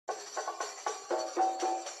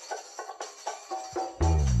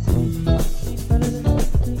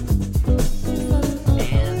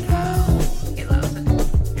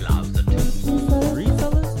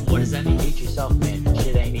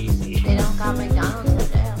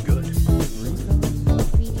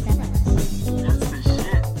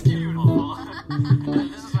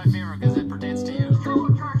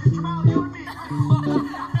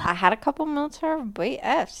had a couple military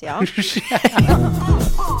BFs, y'all.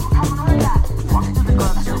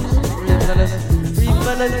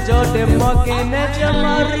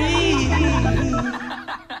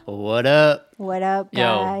 What up? What up,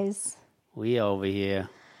 guys? We over here.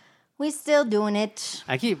 We still doing it.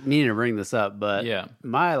 I keep meaning to bring this up, but Yeah.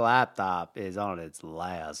 my laptop is on its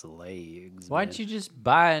last legs. Why'd you just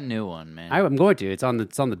buy a new one, man? I'm going to. It's on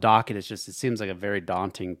the docket. It seems like a very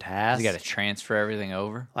daunting task. You got to transfer everything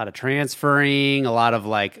over. A lot of transferring, a lot of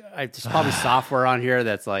there's probably software on here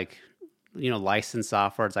that's like, licensed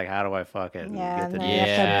software. It's like, how do I fucking Yeah, get and the then you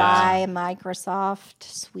have to buy Microsoft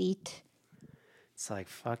Suite. It's like,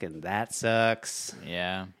 fucking, that sucks.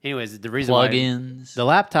 Yeah. Anyways, the reason why Plugins. the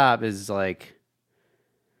laptop is like,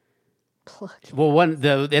 well,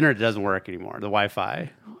 the internet doesn't work anymore, the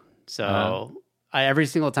Wi-Fi. So every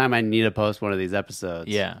single time I need to post one of these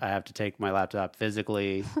episodes, I have to take my laptop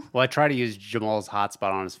physically. Well, I try to use Jamal's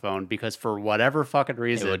hotspot on his phone because for whatever fucking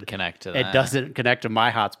reason, it would connect to that. It doesn't connect to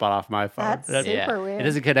my hotspot off my phone. That's super weird. It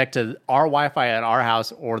doesn't connect to our Wi-Fi at our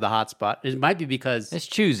house or the hotspot. It might be because it's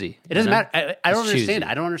choosy. It doesn't matter. I don't understand.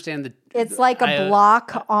 Choosy. I don't understand the. It's like a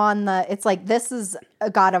block on the. It's like this is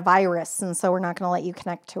got a virus, and so we're not going to let you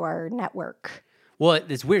connect to our network. Well,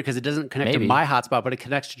 it's weird because it doesn't connect to my hotspot, but it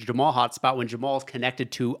connects to Jamal's hotspot when Jamal's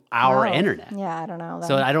connected to our internet. Yeah, I don't know.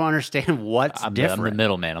 So I don't understand what's different. I'm the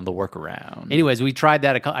middleman. I'm the workaround. Anyways, we tried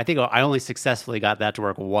that. I think I only successfully got that to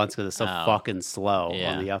work once because it's so fucking slow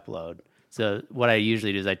on the upload. So what I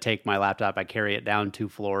usually do is I take my laptop, I carry it down 2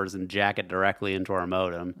 floors and jack it directly into our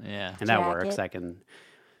modem. Yeah. And that works.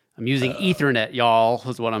 I'm using Ethernet, y'all,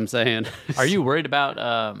 is what I'm saying. Are you worried about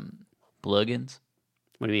plugins?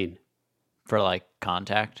 What do you mean? For like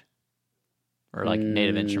Contact or like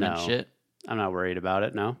Native Instrument shit? I'm not worried about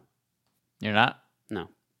it, no. You're not? No.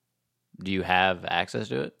 Do you have access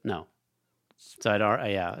to it? No. So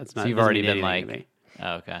it's not. So you've already been like,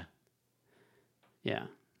 oh, okay. Yeah.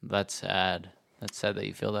 That's sad. That's sad that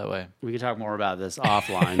you feel that way. We can talk more about this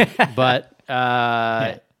offline. But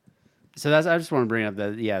so I just want to bring up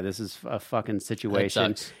that this is a fucking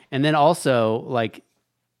situation. And then also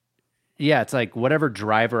it's like whatever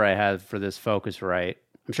driver I have for this Focusrite.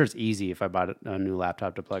 I'm sure it's easy if I bought a new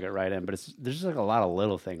laptop to plug it right in, but there's just like a lot of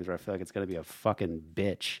little things where I feel like it's going to be a fucking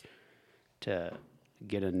bitch to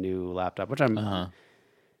get a new laptop, which I'm...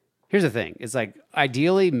 Here's the thing. It's like,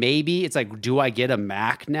 ideally, maybe, it's like, do I get a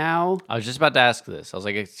Mac now? I was just about to ask this. I was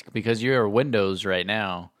like, it's because you're Windows right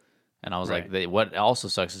now, and I was like, what also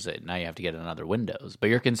sucks is that now you have to get another Windows,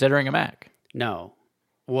 but you're considering a Mac. No.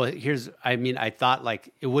 Well, I thought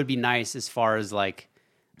like it would be nice as far as like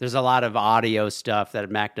there's a lot of audio stuff that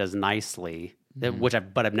Mac does nicely,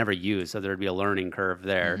 but I've never used, so there'd be a learning curve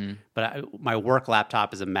there. But my work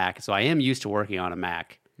laptop is a Mac, so I am used to working on a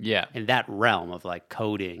Mac. Yeah, in that realm of like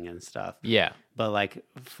coding and stuff. Yeah, but like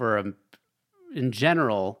in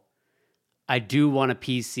general, I do want a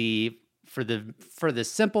PC for the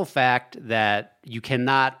simple fact that you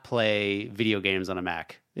cannot play video games on a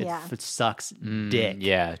Mac. It sucks dick.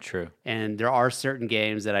 Yeah, true. And there are certain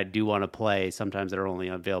games that I do want to play sometimes that are only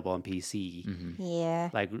available on PC. Yeah.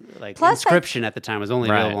 Like Inscription at the time was only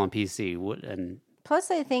available on PC. And plus,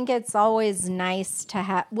 I think it's always nice to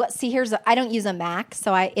have... I don't use a Mac,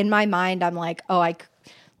 so in my mind, I'm like, I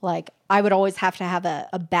would always have to have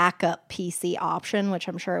a backup PC option, which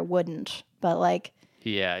I'm sure it wouldn't. But like...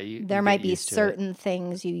 Yeah, there might be certain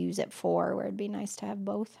things you use it for where it'd be nice to have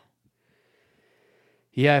both.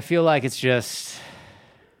 Yeah, I feel like it's just.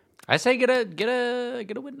 I say get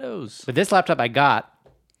a Windows. But this laptop I got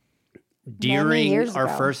during our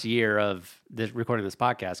first year of recording this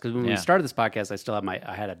podcast, because when we started this podcast,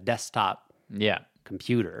 I had a desktop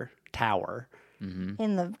computer tower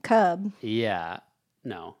in the Cub. Yeah,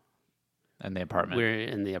 no, in the apartment. We're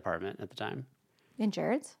in the apartment at the time. In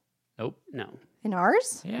Jared's? Nope, no. In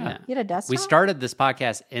ours? Yeah. You had a desktop? We started this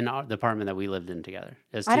podcast in the apartment that we lived in together.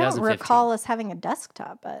 It was 2015. I don't recall us having a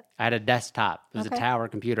desktop, but... I had a desktop. It was a tower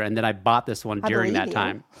computer, and then I bought this one during that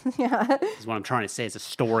time. Yeah. That's what I'm trying to say. It's a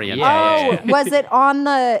story. Was it on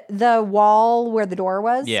the wall where the door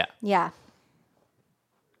was? Yeah. Yeah.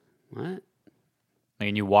 What? I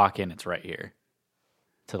mean, you walk in, it's right here.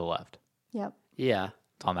 To the left. Yep. Yeah.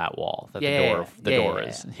 It's on that wall that the door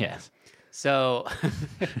is. Yes. So...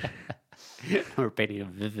 We're painting a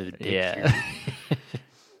vivid picture. Yeah.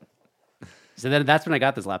 So then that's when I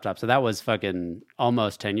got this laptop. So that was fucking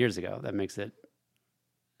almost 10 years ago. That makes it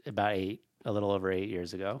about a little over 8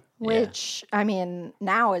 years ago. Which, I mean,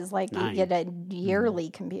 now is like 9. You get a yearly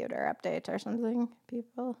computer update or something,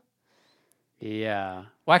 people. Yeah.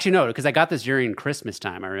 Well, actually, no, because I got this during Christmas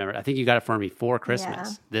time. I remember. I think you got it for me for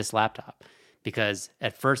Christmas, this laptop. because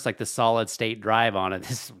at first, like the solid state drive on it,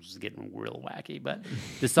 this was getting real wacky, but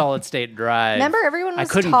the solid state drive. Remember, everyone was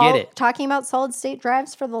I couldn't get it. talking about solid state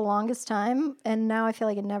drives for the longest time, and now I feel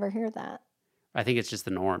like I never hear that. I think it's just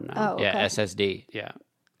the norm now. Oh, okay. Yeah, SSD. Yeah.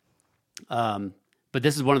 But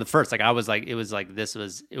this is one of the first. Like I was like, it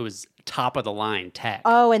was top of the line tech.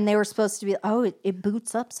 Oh, and they were supposed to be. Oh, it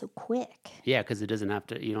boots up so quick. Yeah, because it doesn't have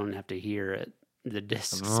to. You don't have to hear it. The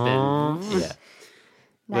disc spin. Yeah.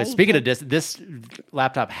 But speaking of disc, this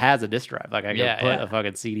laptop has a disc drive. Like I can put a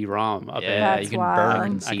fucking CD-ROM up in it. Yeah, That's you can wild.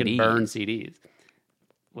 burn I CDs. can burn CDs,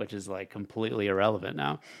 which is like completely irrelevant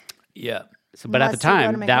now. Yeah. So, but at the Unless you go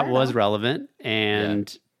to time, that was McDonald's. relevant,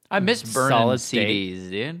 and I miss burning Solid CDs,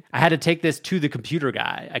 dude. I had to take this to the computer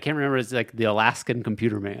guy. I can't remember. It's like the Alaskan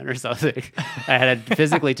computer man or something. I had to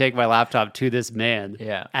physically take my laptop to this man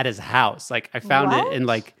at his house. Like I found it in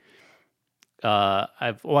like,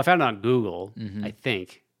 I found it on Google, I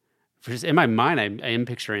think. Just in my mind, I am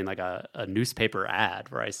picturing like a newspaper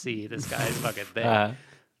ad where I see this guy's fucking thing.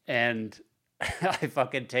 And I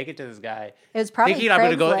fucking take it to this guy. It was probably thinking I'm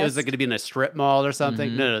gonna go. It Craigslist. was like going to be in a strip mall or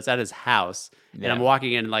something. No, it's at his house, and I'm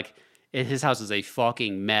walking in like his house is a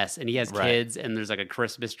fucking mess, and he has kids, and there's like a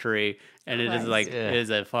Christmas tree, and it is like it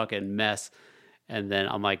is a fucking mess. And then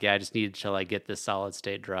I'm like, yeah, I just need to like get this solid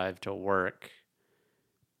state drive to work,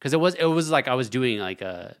 because it was like I was doing like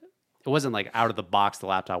it wasn't like out of the box. The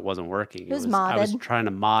laptop wasn't working. It was I was modded. trying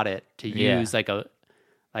to mod it to use I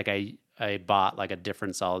bought like a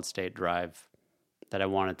different solid state drive that I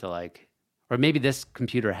wanted to like, or maybe this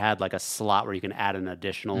computer had like a slot where you can add an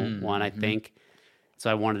additional one, I think. So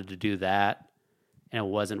I wanted to do that, and it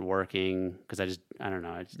wasn't working because I don't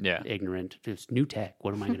know, ignorant. It's new tech.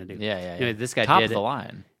 What am I going to do? Anyway, this guy Top did of the it.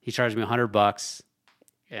 line. He charged me $100,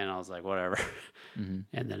 and I was like, whatever. And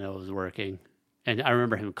then it was working. And I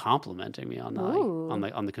remember him complimenting me on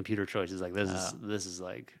the computer choices. Like this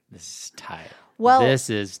is tight. Well, this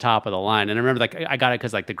is top of the line. And I remember like I got it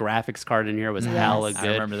because like the graphics card in here was hella good.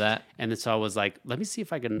 I remember that. And then, so I was like, let me see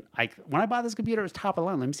if I can. When I bought this computer, it was top of the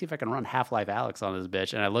line. Let me see if I can run Half-Life Alyx on this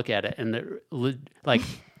bitch. And I look at it, and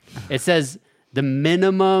it says the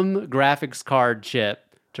minimum graphics card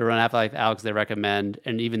chip to run Half-Life Alyx they recommend,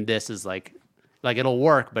 and even this is like it'll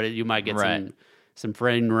work, but you might get some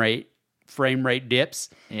frame rate dips.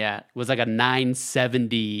 Yeah. It was like a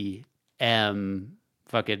 970M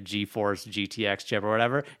fucking GeForce GTX chip or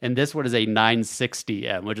whatever. And this one is a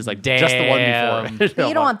 960M, which is like just the one before it.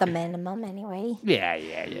 you don't want the minimum anyway.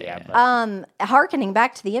 Yeah. But Harkening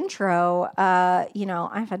back to the intro,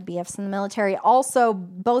 I've had BFs in the military, also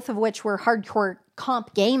both of which were hardcore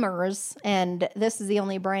comp gamers, and this is the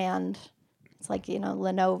only brand. It's like,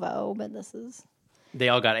 Lenovo, but this is... they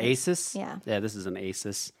all got Asus? Yeah. Yeah, this is an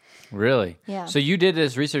Asus. Really? Yeah. So you did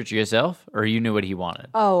this research yourself, or you knew what he wanted?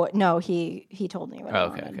 Oh, no, he told me what I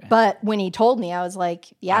wanted. Okay. But when he told me, I was like,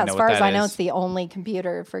 I as know far what as that I know, is. it's the only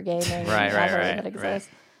computer for gaming Right, that exists.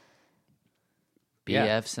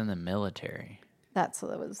 BFs in the military. That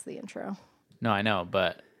was the intro. No, I know,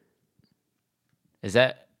 but is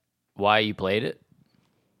that why you played it?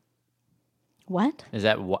 What? Is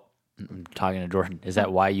that what I'm talking to Jordan? Is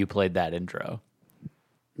that why you played that intro?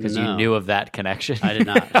 Because you No. knew of that connection? I did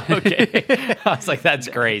not. Okay. I was like, that's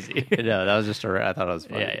crazy. No, that was just I thought it was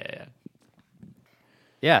funny. Yeah.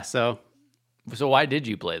 Yeah, so So why did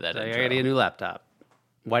you play that I intro? got to get a new laptop.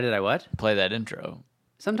 Why did I what? Play that intro.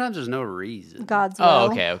 Sometimes there's no reason. God's will.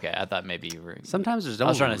 Oh, okay. I thought maybe you were... Sometimes there's no I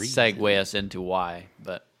was trying to reason. segue us into why,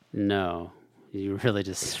 but... No. You really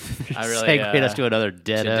just I really, segued us to another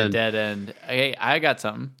dead to the end. dead end. Hey, I got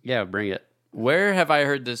something. Yeah, bring it. Where have I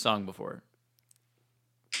heard this song before?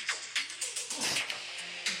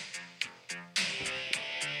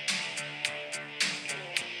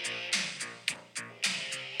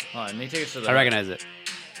 Hold on, let me take us to the... I recognize it.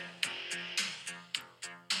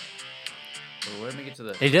 Let me get to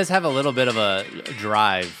the... It does have a little bit of a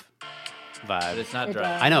drive But vibe. it's not It Drive.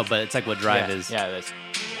 does. I know, but it's like what drive yeah, is. Yeah, it is.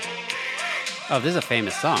 Oh, this is a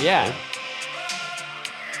famous song. Yeah. dude.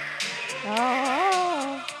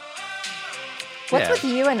 Oh. What's Yeah. with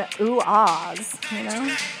you and ooh-ahs,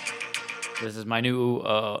 This is my new...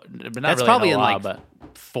 but not That's really probably an in ooh-ah, like but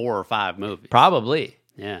 4 or 5 movies. probably.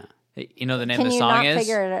 Yeah. You know the name Can of the you song not is?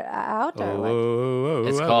 figure it out? Or what?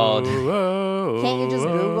 It's called... Can't you just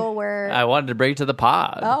Google where... I wanted to bring it to the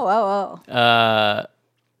pod. Oh.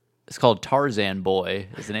 It's called Tarzan Boy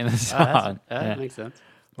is the name of the song. That makes sense.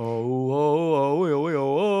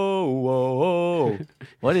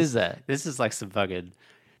 What is that? This is like some fucking...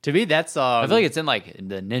 To me, that song... I feel like it's in like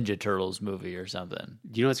the Ninja Turtles movie or something.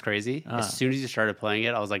 Do you know what's crazy? As soon as you started playing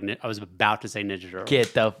it, I was like, I was about to say Ninja Turtles.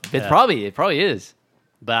 It probably is.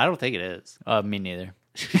 but I don't think it is. Me neither.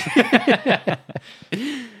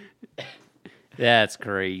 That's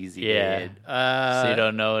crazy. Yeah. Dude. So you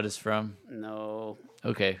don't know what it's from? No.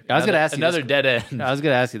 Okay. I was going to ask you another dead end. I was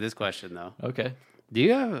going to ask you this question though. Okay. Do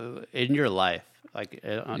you have in your life, like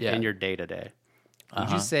in your day to day, would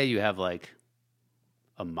you say you have like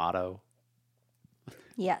a motto,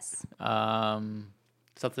 Yes.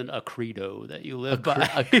 something, a credo that you live by?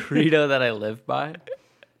 A credo that I live by?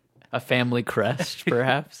 A family crest,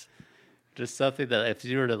 perhaps? Just something that if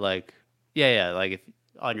you were to like, like if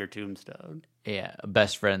on your tombstone. Yeah.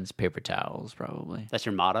 Best friends, paper towels, probably. That's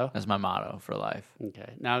your motto? That's my motto for life.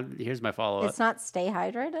 Okay. Now here's my follow up. It's not stay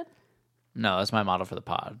hydrated. No, that's my motto for the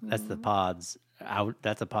pod. That's the pod's out.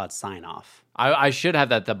 That's a pod sign off. I should have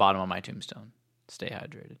that at the bottom of my tombstone. Stay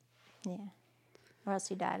hydrated. Yeah. Or else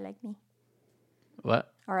you die like me.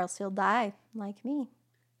 What? Or else you'll die like me.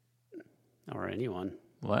 Or anyone.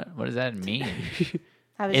 What? What does that mean?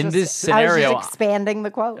 I This was scenario, just expanding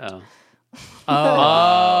the quote. Oh.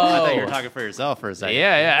 I thought you were talking for yourself for a second.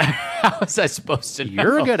 yeah. How was I supposed to know?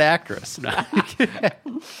 You're a good actress. No,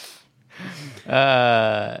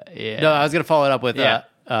 Yeah. No, I was going to follow it up with,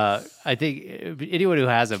 I think anyone who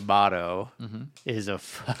has a motto is a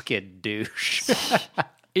fucking douche.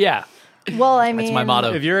 Yeah. Well, I mean, That's my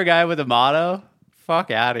motto. If you're a guy with a motto,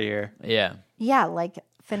 fuck out of here. Yeah. Yeah, like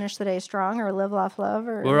finish the day strong or live, laugh, love.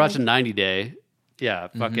 Or We were watching 90 Day. Yeah,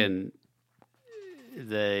 fucking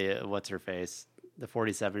what's her face? The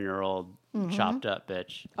 47-year-old chopped up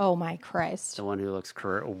bitch. Oh my Christ. The one who looks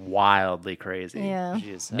wildly crazy. Yeah.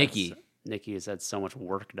 She has Nikki has had so much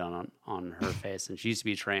work done on her face, and she used to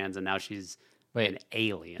be trans, and now she's an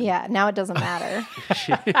alien. Yeah, now it doesn't matter.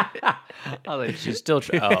 She's still.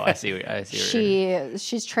 I see.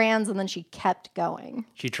 She's trans, and then she kept going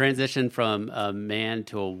She transitioned from a man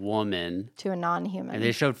to a woman, to a non-human. and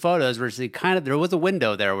they showed photos where she there was a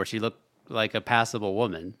window there where she looked like a passable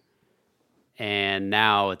woman, and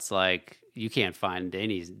now it's like you can't find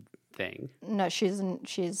anything. No, she's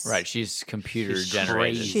Right. She's computer She's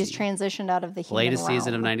generated. crazy. She's transitioned out of the human Latest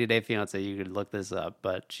season of realm. 90 Day Fiance, you could look this up,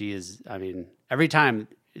 but she is, I mean, every time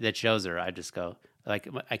that shows her, I just go, like,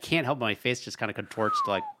 I can't help my face just kind of contorts to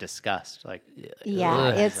like disgust. Like, Yeah,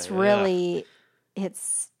 ugh. it's really,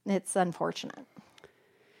 it's unfortunate.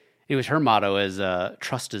 Anyways, her motto is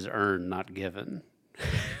trust is earned, not given.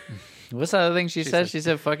 What's the other thing she said? She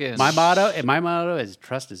said, "Fucking." My motto is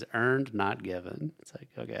trust is earned, not given. It's like,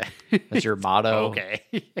 okay. That's your motto. Okay.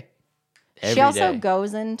 Every She also day.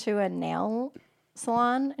 goes into a nail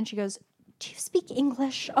salon and she goes, "Do you speak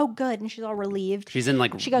English? Oh, good." And she's all relieved. She's in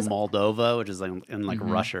like She goes- Moldova, which is like in like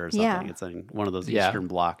Russia or something. Yeah. It's like one of those Yeah. Eastern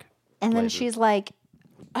Bloc. And then places. she's like,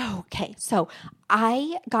 "Oh, okay, so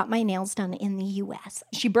I got my nails done in the U.S.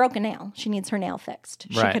 She broke a nail. She needs her nail fixed.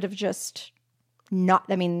 She Right. could have just not.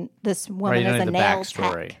 I mean, this Right, woman you don't is a need the nail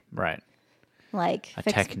backstory. tech. Right. Like A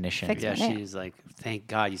fix- technician. Fix Yeah, my nail. she's like, thank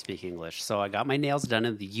God you speak English. So I got my nails done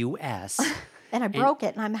in the U.S. And I broke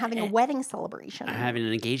it, and I'm having a wedding celebration. I'm having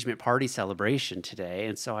an engagement party celebration today,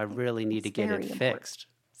 and so I really need to get very it important. fixed.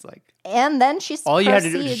 It's like And then she all you had to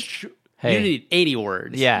do is proceeds. you didn't need 80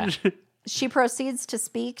 words. Yeah. She proceeds to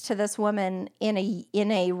speak to this woman in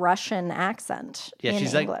a Russian accent Yeah, in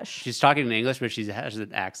she's English. like she's talking in English, but she has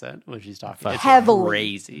an accent when she's talking. It's Heavily.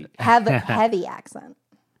 crazy. heavy accent.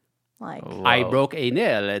 Like I broke a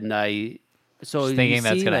nail, and I so She's thinking you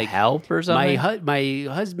that's see, gonna like, help or something. my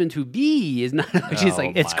husband to be is not. She's Oh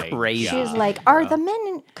like it's my crazy. she's like, are the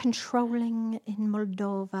men controlling in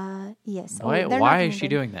Moldova? Yes. Oh, why they're why not is she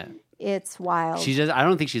doing doing that? It's wild. She does. I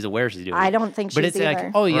don't think she's aware she's doing. I it. don't think But she's it's either.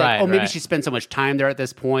 like, oh yeah, Right, maybe right. she spent so much time there at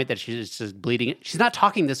this point that she's just bleeding. She's not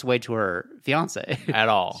talking this way to her fiance At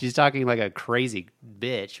all. She's talking like a crazy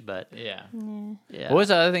bitch. But Yeah. yeah, What was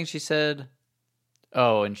the other thing she said?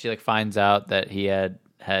 Oh, and she like finds out that he had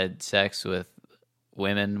sex with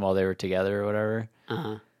women while they were together or whatever.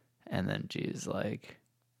 Uh-huh. And then she's like,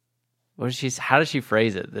 how does she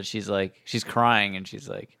phrase it? That she's like, she's crying and she's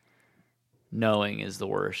like, knowing is the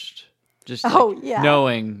worst. Just like, Oh, yeah.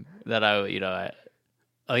 knowing that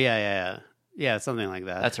Oh yeah, something like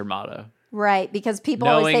that. that's her motto. Right, because people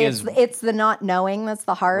always Knowing say it's the not knowing that's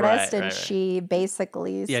the hardest, Right, and right. she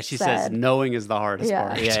basically yeah. She said, says knowing is the hardest Yeah.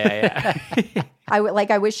 part. Yeah.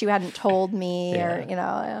 I wish you hadn't told me, Yeah.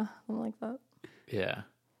 or something like that. Yeah.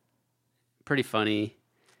 Pretty funny.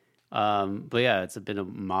 But yeah, it's been a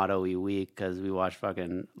motto-y week because we watched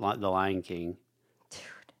fucking The Lion King.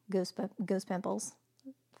 Goose pimples.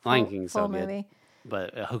 Lion King's so full good. movie.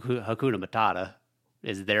 But Hakuna Matata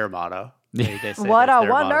is their motto. They say What that's a their motto.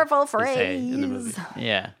 wonderful They say in the movie. phrase.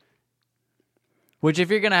 Yeah. Which, if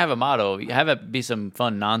you're gonna have a motto, have it be some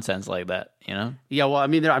fun nonsense like that. You know? Yeah, well, I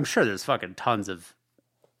mean, I'm sure there's fucking tons of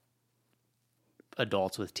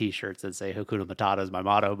adults with T-shirts that say "Hakuna Matata" is my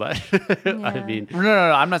motto, but I mean,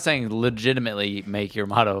 No. I'm not saying legitimately make your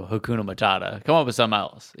motto Hakuna Matata. Come up with something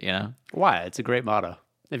else. You know? why? It's a great motto.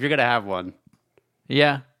 If you're gonna have one,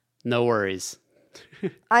 Yeah. no worries.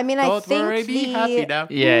 I mean, I Don't worry, think be happy now.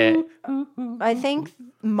 Yeah. I think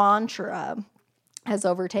mantra has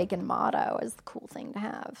overtaken motto as the cool thing to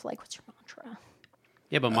have. Like, what's your mantra?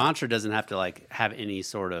 Yeah, but mantra doesn't have to like have any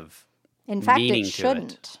sort of In fact, meaning it to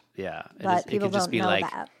shouldn't. it. Yeah, But people could just don't be know like,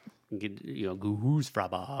 that. goose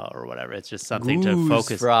fraba or whatever. It's just something to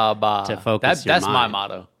focus. Fraba. to focus your That's my mind.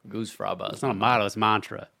 motto. Goose Fraba. It's not a motto; it's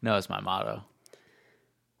mantra. No, it's my motto.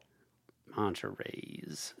 Mantra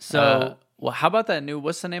raise. So Well, how about that new?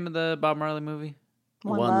 What's the name of the Bob Marley movie?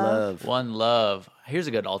 One Love. One Love. Here's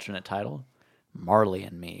a good alternate title: Marley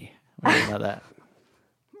and Me. What do you know about that?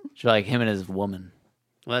 It's like him and his woman.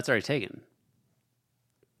 Well, that's already taken.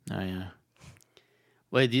 Oh yeah.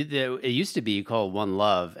 Well, it used to be called One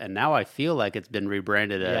Love, and now I feel like it's been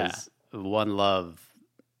rebranded as One Love.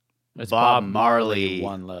 It's Bob Marley,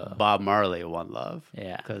 One Love. Bob Marley, One Love.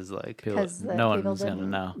 Yeah. because like Because the no people one's gonna didn't.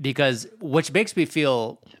 know. because which makes me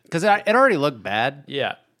feel because it already looked bad.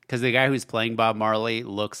 Yeah. Because the guy who's playing Bob Marley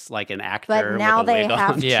looks like an actor. But now with a they wig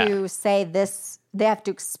have on. Yeah. to say this. They have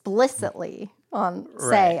to explicitly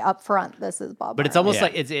say up front, this is Bob But it's Marley. almost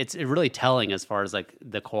like it's really telling as far as like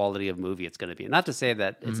the quality of movie it's going to be. Not to say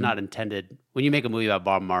that it's not intended when you make a movie about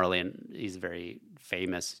Bob Marley and he's a very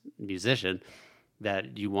famous musician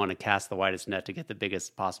that you want to cast the widest net to get the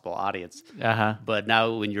biggest possible audience. Uh-huh. But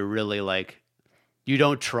now when you're really like you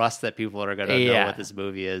don't trust that people are going to know what this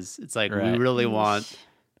movie is. It's like we Right. really want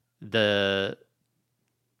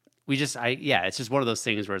it's just one of those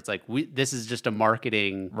things where it's like this is just a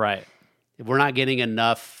marketing. Right. We're not getting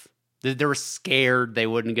enough. They were scared they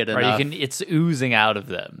wouldn't get enough. Right. It's oozing out of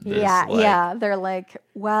them. This, Yeah, like, yeah. They're like,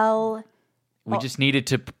 well, We just needed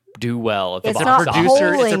to do well at the It's box not office. It's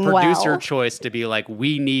a polling producer well. choice to be like,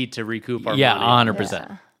 we need to recoup our Yeah, money.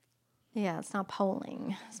 100%. yeah, it's not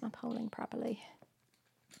polling. It's not polling properly.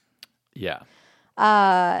 Yeah.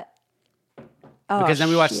 Because then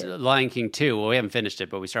we watched shit. Lion King 2. Well, we haven't finished it,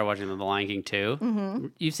 but we started watching The Lion King 2. Mm-hmm.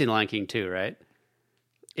 You've seen Lion King 2, right?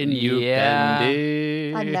 Yeah.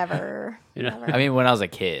 I never. I mean, when I was a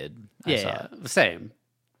kid, I saw Yeah, it. same.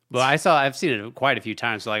 Well, I've seen it quite a few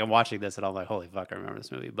times. So like I'm watching this and I'm like, holy fuck, I remember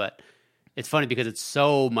this movie. But it's funny because it's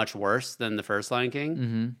so much worse than the first Lion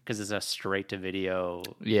King because it's a straight to video.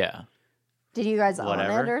 Yeah. Did you guys own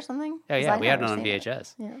Whatever. it or something? Oh 'Cause yeah, I'd we had it never on seen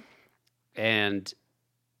VHS. Yeah. And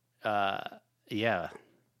yeah,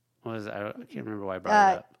 what was I can't remember why I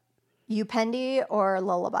brought it up. Upendi or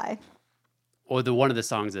Lullaby? Or one of the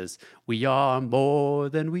songs is "We are more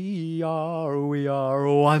than we are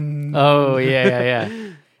one." Oh, yeah.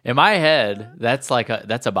 In my head, that's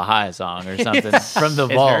a Baha'i song or something from the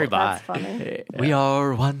It's vault. very Baha'i. That's funny. We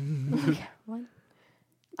are one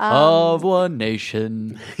of one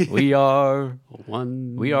nation. We are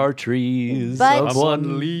trees But- of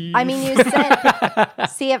one leaf. I mean, you said.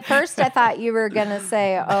 See, at first I thought you were gonna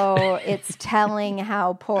say, "Oh, it's telling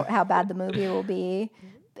how bad the movie will be,"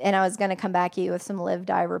 and I was gonna come back at you with some live,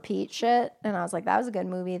 die, repeat shit. And I was like, "That was a good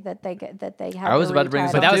movie that they had." I was about to bring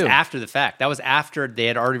this retitle. But that was too. after the fact. That was after they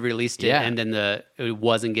had already released it, Yeah. and then it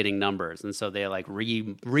wasn't getting numbers, and so they like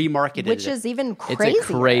remarketed which it. is even it's crazy. a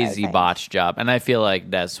crazy botch job, and I feel like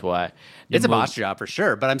that's why It's a botch job for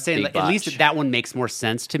sure. But I'm saying Big like, at least botch. that one makes more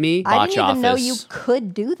sense to me. I didn't Botch even know Office. you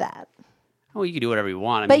could do that. Well, you can do whatever you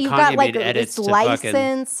want. I But mean, you've Kanye got like made edits it's to fucking.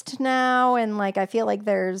 licensed now, and like I feel like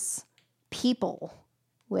there's people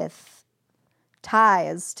with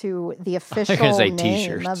ties to the official say name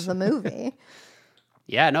t-shirts. of the movie.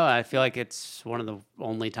 Yeah, no, I feel like it's one of the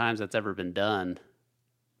only times that's ever been done.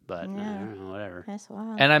 But I don't know, whatever. That's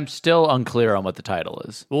wild. And I'm still unclear on what the title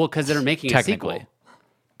is. Well, because they're making a Technically. sequel.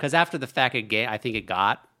 Because after the fact, I think it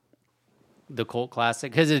got the cult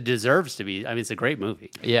classic because it deserves to be. I mean, it's a great movie,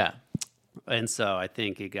 Yeah. and so I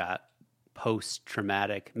think it got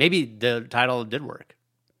post-traumatic. Maybe the title did work.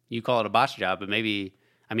 You call it a botch job, but maybe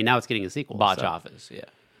now it's getting a sequel. Botch so- Office, yeah.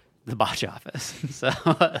 The Botch Office. So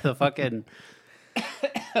the fucking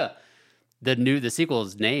the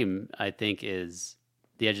sequel's name I think is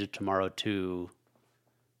The Edge of Tomorrow 2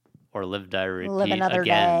 or Live Die Repeat Live Another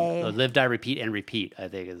again. Day. Or Live Die Repeat and Repeat I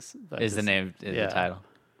think is The name, is yeah. the title.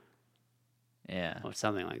 Yeah. or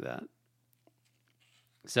something like that.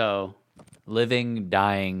 So Living,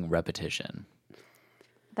 dying, repetition.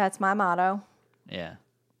 That's my motto. Yeah.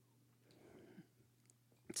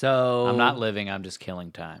 so I'm not living, I'm just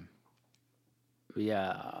killing time.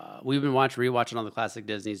 we've been rewatching all the classic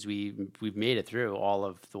Disneys. We've made it through all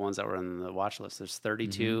of the ones that were on the watch list. There's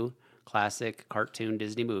 32 classic cartoon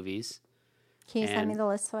Disney movies. Can you send me the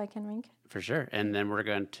list so I can rank? For sure. And then there's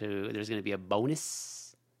going to be a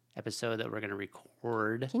bonus episode that we're going to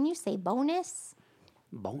record. Can you say bonus?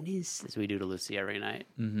 Bonus, as we do to Lucy every night.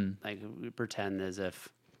 Mm-hmm. Like, we pretend as if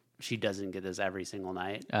she doesn't get this every single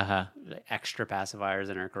night. Like, extra pacifiers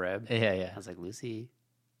in her crib. Yeah. I was like, Lucy,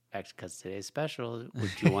 actually, because today's special,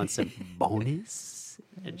 would you want some bonus?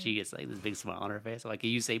 And she gets like this big smile on her face. I'm like, can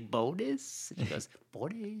you say bonus? And she goes,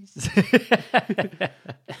 bonus.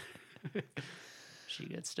 She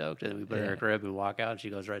gets stoked, and then we put her in her crib and walk out, and she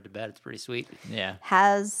goes right to bed. It's pretty sweet. Yeah.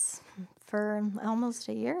 Has for almost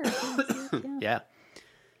a year. Yeah.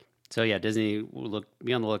 So yeah, Disney,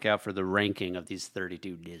 be on the lookout for the ranking of these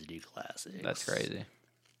 32 Disney classics. That's crazy.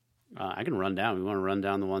 I can run down. We want to run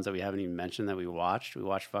down the ones that we haven't even mentioned that we watched. We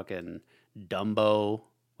watched fucking Dumbo,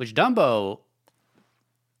 which Dumbo...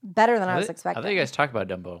 Better than I was expecting. I thought you guys talked about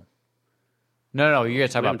Dumbo. No, you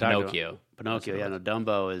guys talk about Pinocchio. Pinocchio, yeah. No,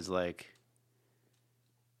 Dumbo is like...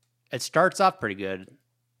 It starts off pretty good,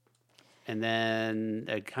 and then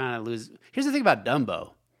it kind of loses... Here's the thing about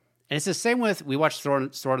Dumbo. And it's the same with... We watched Sword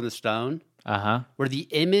in the Stone. Where the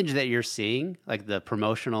image that you're seeing, like the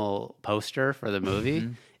promotional poster for the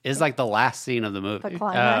movie... is like the last scene of the movie. The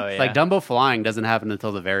climax. Like Dumbo flying doesn't happen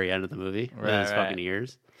until the very end of the movie. Right, his fucking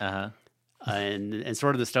ears. And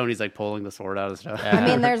Sword in the Stone, he's like pulling the sword out of the stone. I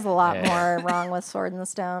mean, there's a lot more wrong with Sword in the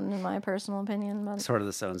Stone, in my personal opinion. But Sword of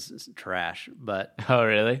the Stone's trash, but oh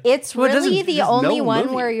really? It's really the only no one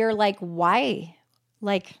movie. where you're like, why?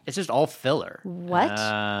 Like, it's just all filler. what?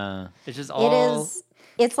 It's just all. It is.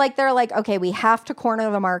 It's like they're like, okay, we have to corner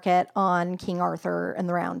the market on King Arthur and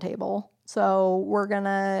the Round Table. So we're going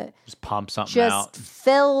to just pump something just out.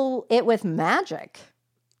 Fill it with magic.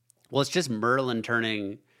 Well, it's just Merlin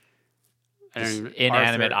turning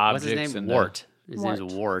inanimate Arthur, objects. What's his name? Wart. His name's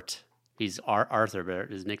Wart. He's Arthur, but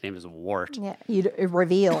his nickname is Wart. Yeah, you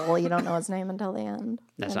reveal. You don't know his name until the end.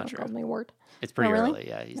 That's not true. Called me Wart. It's pretty really? early.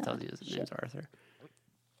 Yeah, he tells you his name's Arthur.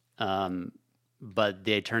 But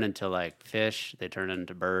they turn into like fish. They turn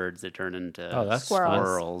into birds. They turn into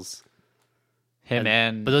squirrels. But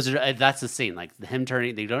that's the scene. Like him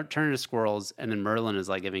turning, they don't turn into squirrels, and then Merlin is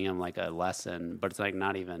like giving him like a lesson, but it's like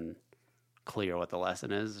not even clear what the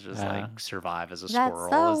lesson is. It's just like survive as a squirrel.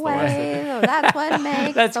 That's the way. That's what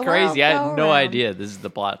makes. That's the crazy. I world had go no round. idea this is the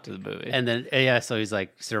plot to the movie. And then so he's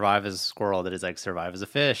like survive as a squirrel. That is like survive as a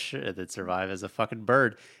fish. And then survive as a fucking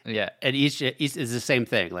bird. Yeah, and each is the same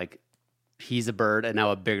thing. Like he's a bird, and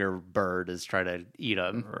now a bigger bird is trying to eat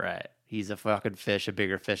him. Right. He's a fucking fish. A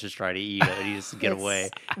bigger fish is trying to eat him, and he just get away.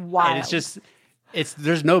 Wild. And it's just,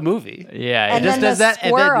 there's no movie. Yeah, And it then just the does that.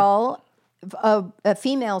 squirrel, a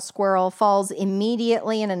female squirrel, falls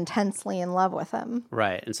immediately and intensely in love with him.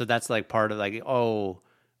 Right, and so that's like part of like female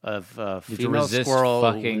resist squirrel.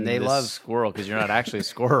 fucking They this love squirrel because you're not actually a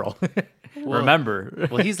squirrel. Remember.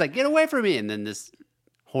 Well, he's like, get away from me, and then this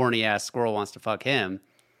horny ass squirrel wants to fuck him.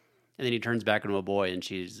 And then he turns back into a boy, and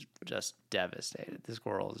she's just devastated. The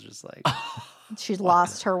squirrel is just like... She's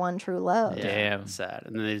lost her one true love. Yeah, Damn. sad.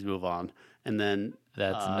 And then they just move on. And then...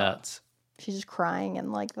 That's nuts. She's just crying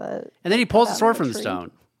and like the... And then he pulls the sword from the tree. stone.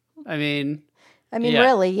 I mean, Yeah.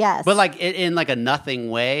 really, yes. but like in like a nothing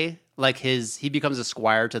way. Like he becomes a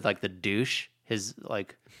squire to like the douche. His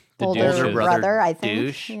like the older brother, I think.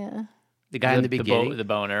 douche. Yeah. The guy in the beginning. The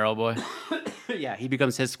bow and arrow boy. Yeah, he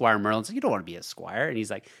becomes his squire. Merlin's like, you don't want to be a squire. And he's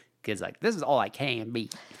like, kid's like, this is all I can be.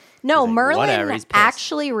 No, like, Merlin whatever, he's pissed.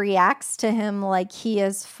 actually reacts to him like he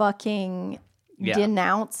has fucking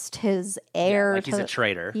denounced his heir. Like he's a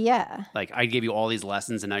traitor. Yeah. Like, I gave you all these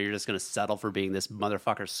lessons, and now you're just going to settle for being this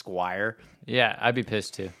motherfucker squire. Yeah, I'd be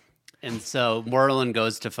pissed too. And so Merlin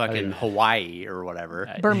goes to fucking Hawaii or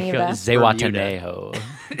whatever. Bermuda. Zihuatanejo.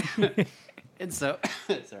 And so,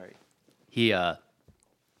 sorry. He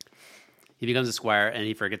becomes a squire, and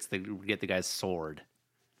he forgets to get the guy's sword.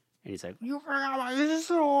 And he's like, you forgot my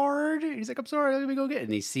sword. And he's like, I'm sorry, let me go get it.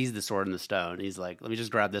 And he sees the sword in the stone. And he's like, let me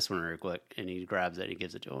just grab this one real quick. And he grabs it and he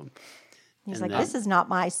gives it to him. He's And like, then- this is not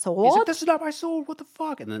my He's sword. like, this is not my sword. What the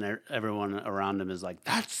fuck? And then everyone around him is like,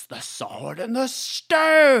 that's the sword in the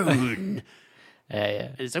stone. Yeah.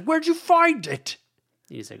 And he's like, where'd you find it?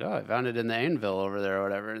 And he's like, oh, I found it in the anvil over there or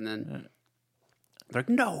whatever. And then they're like,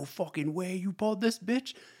 no fucking way you pulled this,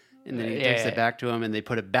 bitch. And then he takes it back to him, and they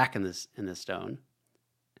put it back in the stone.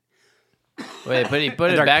 Wait, but he put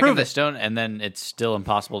it Like, back in prove the it. stone, and then it's still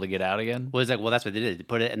impossible to get out again. Well, he's like, well, that's what they did. They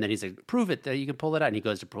put it, and then he's like, prove it that you can pull it out. And he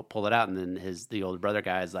goes to pull it out, and then the older brother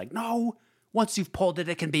guy is like, no, once you've pulled it,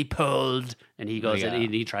 it can be pulled. And he goes Yeah.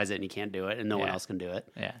 and he tries it and he can't do it, and no one Yeah. else can do it.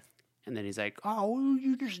 Yeah. And then he's like, "Oh,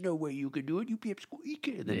 there's no way you could do it. You keep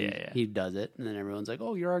squeaking." And then he does it, and then everyone's like,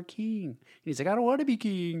 "Oh, you're our king." And he's like, "I don't want to be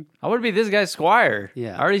king." I want to be this guy's squire.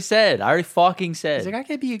 Yeah. I already fucking said. He's like, "I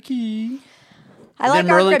can't be a king." I And like then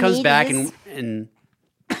Merlin comes back Archimedes. and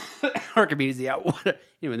Archimedes, yeah.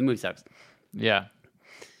 Anyway, the movie sucks. yeah.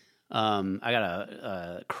 I got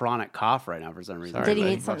a chronic cough right now for some reason. Sorry, Did he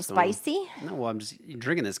buddy. eat something What's going on? spicy? No, well, I'm just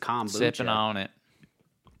drinking this kombucha. Sipping on it.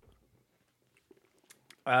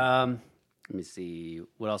 Let me see.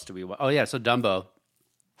 What else do we watch? Oh, yeah. So Dumbo.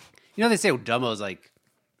 You know, they say Dumbo's like,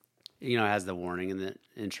 you know, it has the warning in the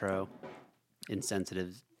intro.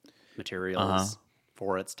 Insensitive materials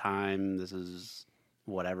for its time. This is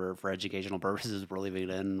whatever. For educational purposes, we're leaving it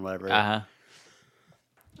in, whatever.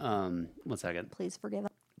 One second. Please forgive him.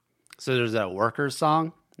 So there's that workers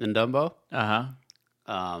song in Dumbo. I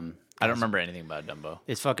don't remember anything about Dumbo.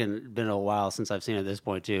 It's fucking been a while since I've seen it at this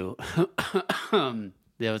point, too.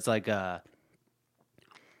 Yeah, it's like, fuck,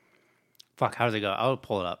 how does it go? I'll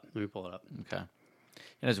pull it up. Let me pull it up. Okay.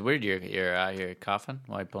 And it's weird you're out here coughing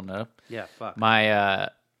while you pulling it up. Yeah, fuck. My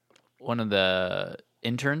one of the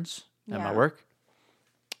interns at my Yeah. work,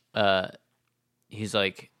 he's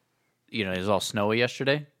like, you know, it was all snowy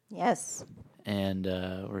yesterday, Yes. and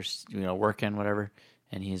we're working whatever,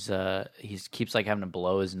 and he's keeps like having to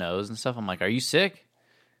blow his nose and stuff. I'm like, "Are you sick?"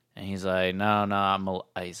 And he's like, "No,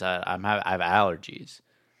 I have allergies."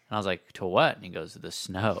 And I was like, "To what?" And he goes, "To the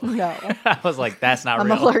snow." No. I was like, "That's not I'm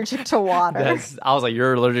real." allergic to water. I was like,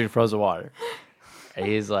 "You're allergic to frozen water." And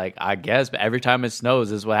he's like, "I guess, but every time it snows,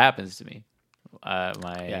 this is what happens to me."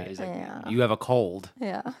 Yeah, he's like, Yeah. you have a cold.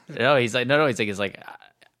 Yeah. No, he's like, no, he's like,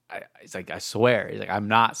 I swear, he's like, I'm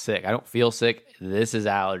not sick. I don't feel sick. This is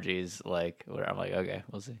allergies. Like, whatever. I'm like, okay,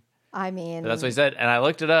 we'll see. I mean, But that's what he said, and I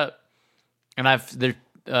looked it up, and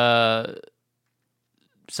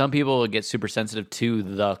some people get super sensitive to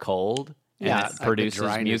the cold, and Yeah, it like the produces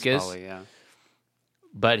dryness mucus. probably, yeah.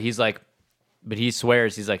 But he's like, but he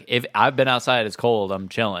swears, he's like, if I've been outside, it's cold, I'm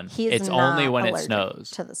chilling. he's It's not only when it allergic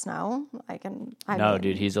snows. to the snow. I No, mean,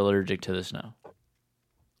 dude, he's allergic to the snow.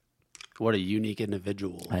 What a unique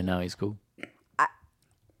individual. I know, he's cool.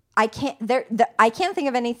 I can't. I can't think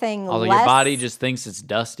of anything. Although less, your body just thinks it's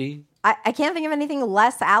dusty, I can't think of anything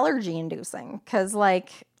less allergy inducing because,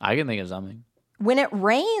 like, I can think of something. when it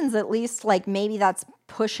rains, at least, like, maybe that's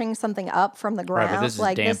pushing something up from the Right, ground. but this is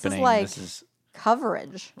like dampening. this is like This is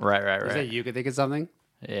coverage. right. Is that you could think of something?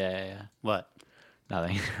 Yeah. What?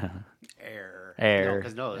 Nothing. Air. Air. No,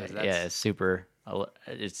 'cause no, that's, Yeah, it's super.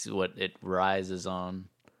 It's what it rises on.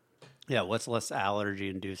 Yeah, what's less allergy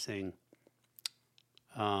inducing?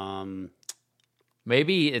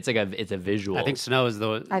 Maybe it's like it's a visual. I think snow is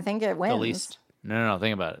I think it wins. the least. No.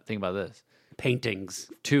 Think about it. Think about this.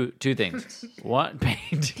 Paintings. Two things. One,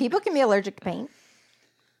 paint, People can be allergic to paint.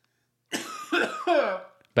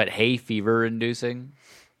 but hay fever inducing.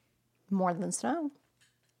 More than snow.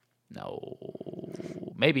 No,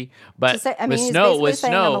 maybe. But Just say, I mean, with he's snow, basically with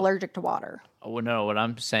saying I'm snow. allergic to water. Oh, no, what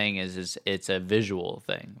I'm saying is it's a visual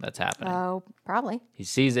thing that's happening. Oh, probably. He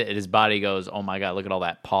sees it, and his body goes, "Oh my god, look at all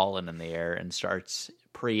that pollen in the air," and starts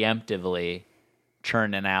preemptively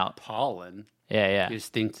churning out. Pollen. Yeah. He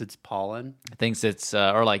just thinks it's pollen. Thinks it's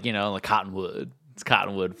or like like cottonwood. It's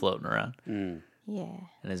cottonwood floating around, Yeah.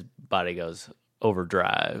 and his body goes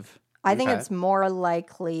overdrive. I think Okay. it's more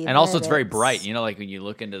likely. And also, that it's very bright. You know, like when you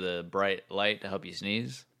look into the bright light to help you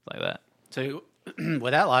sneeze, like that. So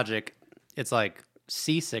with that logic, it's like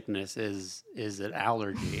seasickness is an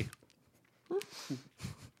allergy.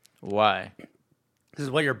 Why? This is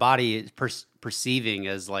what your body is perceiving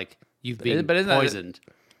as like you've been But isn't that- poisoned.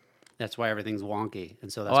 That's why everything's wonky,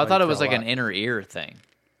 and so that's. Oh, I why thought you it was throw like up. an inner ear thing.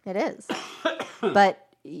 It is. But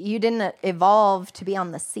you didn't evolve to be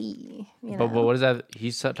on the sea. You know? But what is that?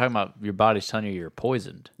 He's talking about your body's telling you you're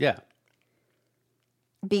poisoned. Yeah.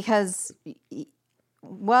 Because,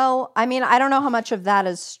 well, I mean, I don't know how much of that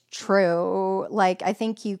is true. Like, I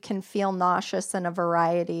think you can feel nauseous in a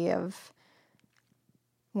variety of,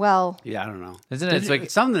 well, Yeah, I don't know. Isn't it? It's like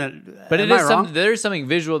something that. But am it I is wrong? there is something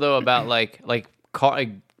visual though about like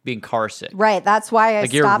being car sick. right. That's why I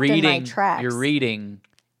Like you're stopped in my reading, tracks. you're reading,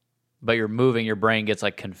 but you're moving. Your brain gets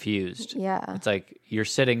like confused. Yeah. It's like you're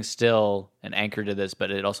sitting still and anchored to this,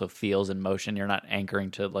 but it also feels in motion. You're not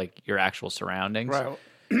anchoring to like your actual surroundings. Right.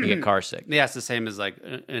 You get car sick. Yeah, it's the same as like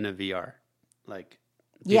in a VR. Like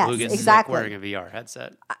people Yes, who get exactly. sick wearing a VR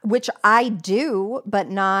headset. Which I do, but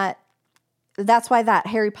not. That's why that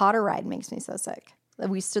Harry Potter ride makes me so sick.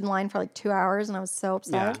 We stood in line for like 2 hours, and I was so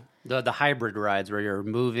upset. Yeah. The hybrid rides where you're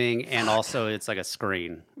moving and also it's like a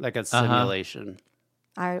screen, like a simulation.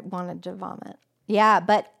 I wanted to vomit. Yeah,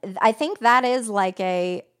 but I think that is like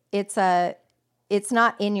it's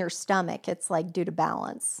not in your stomach. It's like due to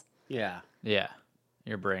balance. Yeah. Yeah.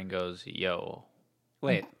 Your brain goes, yo.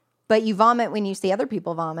 Wait. But you vomit when you see other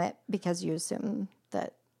people vomit because you assume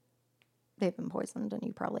that they've been poisoned and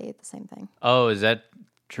you probably ate the same thing. Oh, is that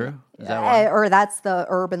true? Is that why? Or that's the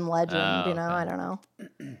urban legend, okay. I don't know.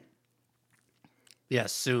 Yeah,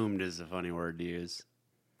 assumed is a funny word to use.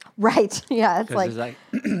 Right. Yeah, it's Because like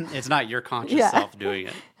it's not your conscious self doing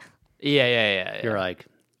it. Yeah. You're like,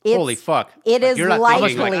 holy fuck. It is you're not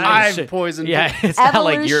likely. thinking, like, I'm poisoned. Yeah, it's not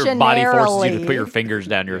like your body forces you to put your fingers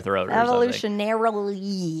down your throat or something.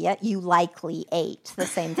 Evolutionarily, you likely ate the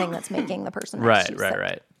same thing that's making the person next to you sick.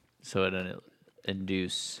 Right. So it'll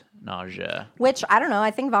induce nausea. Which, I don't know,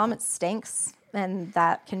 I think vomit stinks, and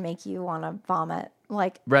that can make you want to vomit.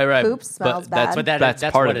 Like, Right. poop smells bad. But that's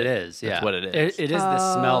part what of it is. Yeah. That's what it is. It is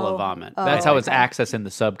the smell of vomit. That's how it's accessing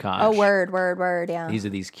the subconscious. Oh, word, yeah. These are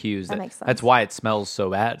these cues. That makes sense. That's why it smells so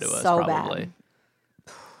bad to us, So probably. bad.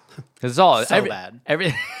 Because it's all So bad. Tell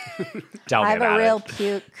me I have about a real it.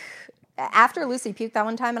 puke. After Lucy puked that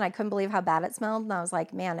one time, and I couldn't believe how bad it smelled, and I was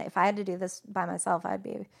like, man, if I had to do this by myself, I'd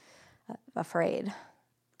be afraid.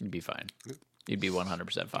 You'd be fine. You'd be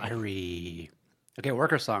 100% fine. Fiery. Okay,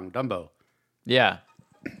 worker song, Dumbo. Yeah.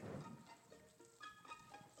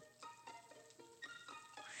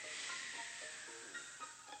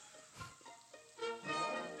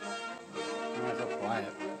 Why is it so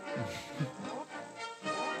quiet?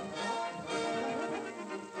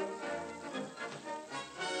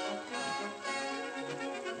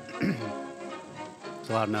 It's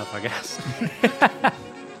loud enough, I guess.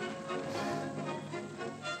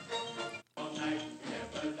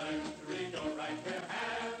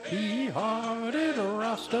 He-hearted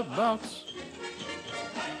roustabouts.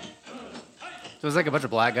 So it's like a bunch of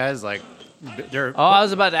black guys, like they're. Oh, I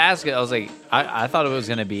was about to ask it. I was like, I thought it was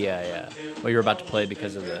going to be what you were about to play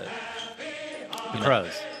because of the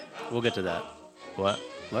crows. We'll get to that. What?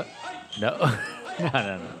 What? No.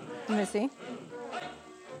 No. Let me see.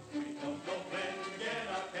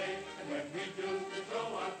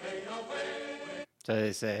 So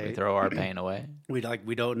they say We throw our pain away. we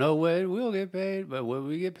don't know when we'll get paid, but when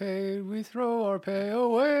we get paid, we throw our pay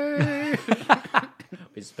away.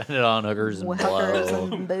 We spend it on hookers and Hookers blow.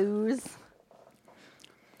 and booze.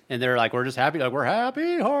 And they're like, we're just happy, like we're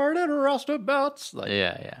happy, hearted roustabouts. Like,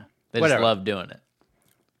 Yeah. They Whatever. just love doing it.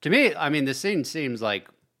 to me, I mean, the scene seems like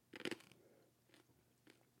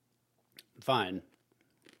fine.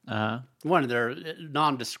 One, they're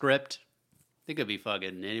nondescript. They could be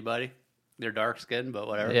fucking anybody. They're dark skinned, but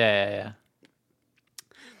whatever. Yeah.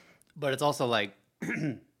 But it's also like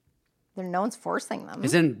No one's forcing them.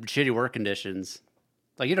 it's in shitty work conditions.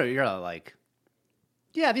 Like you're not like,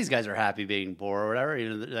 yeah, these guys are happy being poor or whatever. You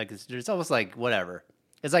know, like it's almost like whatever.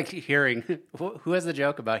 It's like hearing who has the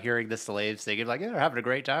joke about hearing the slaves singing like they're having a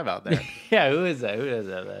great time out there. Yeah, who is that? Who does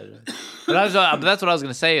that? But that's what I was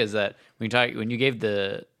going to say is that when you gave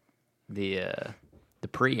the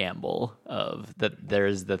preamble of that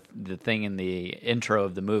there's the thing in the intro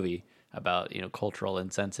of the movie about cultural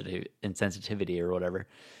insensitivity or whatever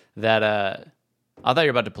that I thought you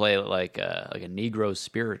were about to play like a Negro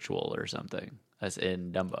spiritual or something that's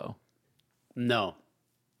in Dumbo. No,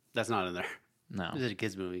 that's not in there. No, This is a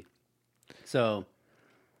kids movie. So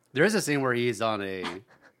there is a scene where he's on a.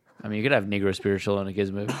 I mean you could have Negro spiritual in a kids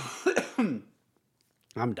movie.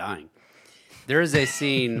 I'm dying. There is a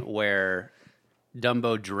scene where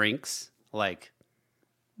Dumbo drinks like.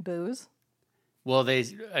 Booze. Well,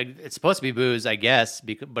 it's supposed to be booze, I guess,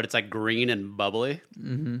 but it's like green and bubbly.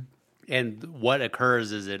 Mm-hmm. And what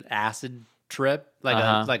occurs is an acid trip, like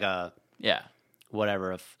a Yeah.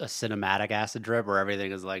 whatever, a cinematic acid trip where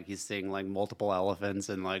everything is like he's seeing like multiple elephants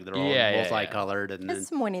and like they're all Yeah. multicolored, and then It's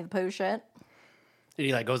some Winnie the Pooh shit. and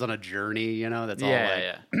he like goes on a journey, that's all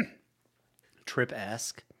Yeah.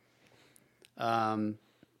 trip-esque.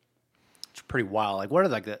 It's pretty wild. Like, what are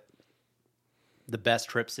like the best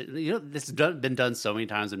trips? This has been done so many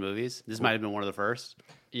times in movies. This might have been one of the first.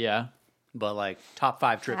 Yeah. But like top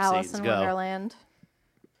 5 trip Alice scenes in go. Wonderland.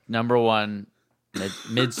 Number 1,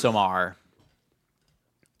 Midsommar.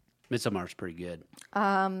 Midsommar's pretty good.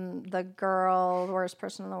 The girl, the worst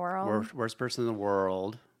person in the world. Worst person in the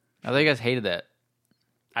world. I think you guys hated that.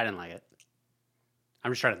 I didn't like it.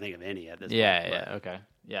 I'm just trying to think of any at this point. Yeah. Okay.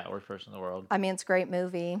 Yeah, worst person in the world. I mean, it's a great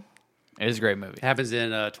movie. It is a great movie. It happens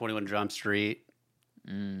in 21 Jump Street.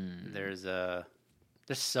 There's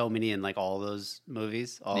There's so many in like all those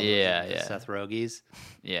movies. All those, Seth Rogen's.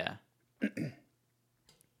 Yeah.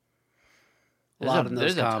 A lot of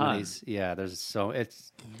those comedies. Yeah, there's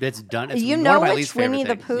it's done. It's You one know of my which least favorite Winnie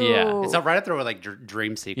the things. Pooh? Yeah. It's up right up there with like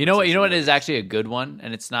dream sequences. You know what? You know what is actually a good one,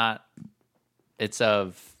 and it's not. It's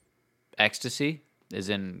of Ecstasy. Is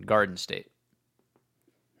in Garden State.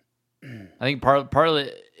 I think part of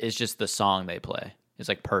it is just the song they play. It's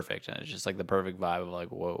like perfect, and it's just like the perfect vibe of like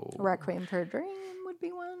whoa. Requiem for a Dream would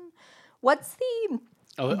be one. What's the?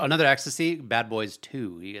 Another Ecstasy. Bad Boys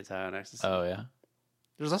 2. He gets high on ecstasy. Oh yeah.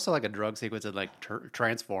 There's also like a drug sequence in like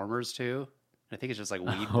Transformers 2. I think it's just like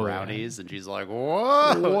weed brownies, and she's like,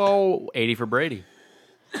 "Whoa, Whoa, 80 for Brady."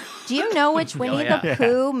 Do you know which Winnie the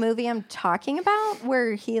Pooh movie I'm talking about?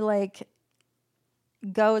 Where he like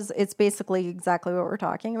goes. It's basically exactly what we're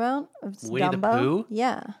talking about. It's Winnie the Dumbo. Pooh?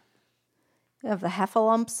 Yeah. You have the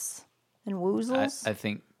heffalumps and woozles. I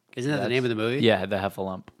think Isn't that the name of the movie? Yeah, the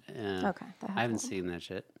Heffalump. Yeah. Okay, the I haven't Heffalump. seen that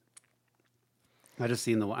shit. I just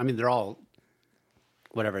seen the one. I mean, they're all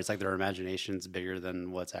whatever. It's like their imagination's bigger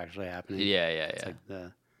than what's actually happening. Yeah. It's like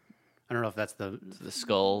I don't know if that's the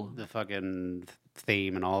skull. the fucking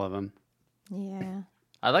theme in all of them. Yeah.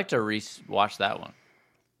 I'd like to watch that one.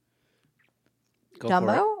 Go for it.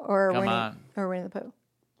 Dumbo or Come Winnie, on. or Winnie the Pooh?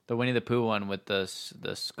 The Winnie the Pooh one with the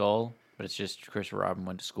skull, but it's just Christopher Robin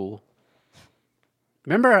went to school.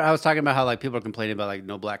 Remember, I was talking about how like people are complaining about like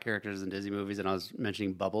no black characters in Disney movies, and I was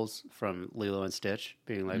mentioning Bubbles from Lilo and Stitch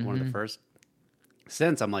being like one of the first.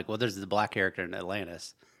 Since I'm like, well, there's the black character in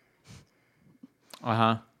Atlantis,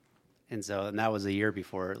 and that was a year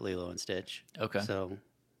before Lilo and Stitch. Okay. So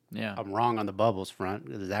Yeah. I'm wrong on the Bubbles front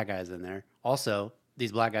because that guy's in there. Also,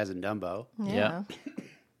 these black guys in Dumbo. Yeah.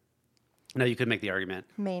 No, you could make the argument.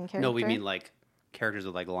 Main character. No, we mean like characters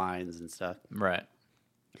with like lines and stuff. Right.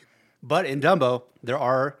 But in Dumbo, there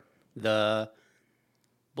are the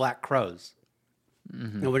black crows.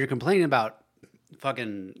 And when you're complaining about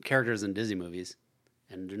fucking characters in Disney movies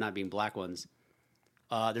and there not being black ones,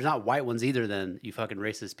 there's not white ones either. Then you fucking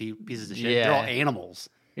racist pieces of shit. Yeah. They're all animals.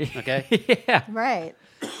 Okay, Yeah. Right.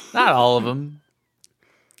 Not all of them.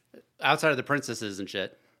 outside of the princesses and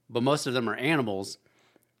shit, but most of them are animals.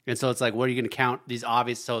 And so it's like, what are you going to count these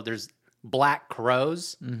obvious? So there's black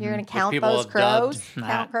crows. You're going to count people those have crows? dubbed-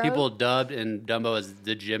 Count crows? People dubbed in Dumbo as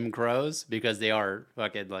the Jim Crows because they are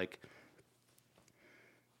fucking like,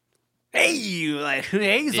 hey, you like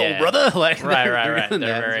Hazel, Yeah. brother. Like, Right. they're doing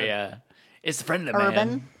They're that. very. It's friendly Urban?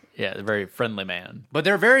 man. Yeah, they're very friendly man. But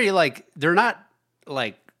they're very like, they're not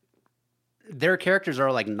like, their characters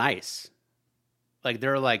are like nice. Like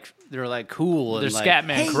they're like cool. And They're like,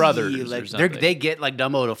 Scatman hey, Crothers or like, something. they get like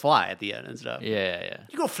Dumbo to fly at the end and stuff. Yeah.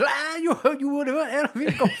 You go fly, you would have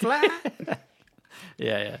go fly.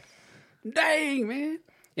 Yeah. Dang, man.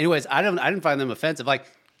 Anyways, I didn't find them offensive. Like,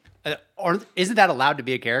 isn't that allowed to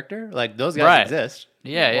be a character? Like those guys Right. exist.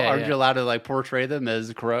 Yeah. Aren't you allowed to like portray them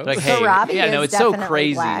as crows? Like, So hey, Robbie yeah, is no, it's so definitely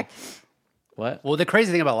crazy. black. What? Well, the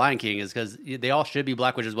crazy thing about Lion King is because they all should be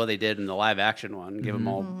black, which is what they did in the live action one. Give them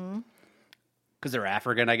all because they're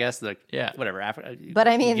African, I guess. Like, Yeah. whatever. But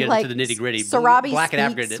I mean, get like, into the nitty gritty. Sarabi Black and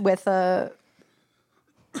African. speaks with an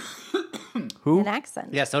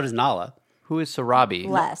accent. Yeah, so does Nala. Who is Sarabi?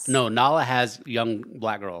 Less. No, Nala has young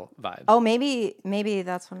black girl vibes. Oh, maybe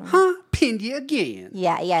that's one. Huh? Pinned you again.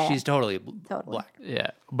 Yeah. She's totally Totally. black.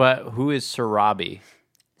 Yeah, but who is Sarabi?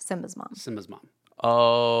 Simba's mom. Simba's mom.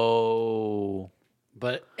 Oh,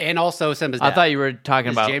 And also Simba's dad. I thought you were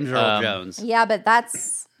talking is about James Earl Jones. Yeah, but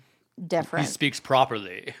that's He different. speaks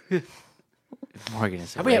properly. Morgan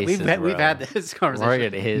is we've racist, had bro. this conversation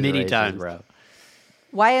Morgan is many racist, times. bro.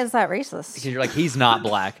 Why is that racist? Because you're like, he's not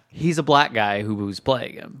black. He's a black guy who's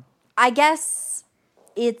playing him. I guess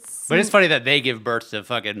it's But it's funny that they give birth to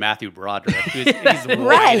fucking Matthew Broderick. He's white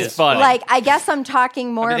right. as funny. Like, I guess I'm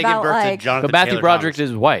talking more I mean, they give about birth like to Jonathan But Matthew Taylor Broderick Thomas.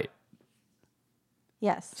 is white.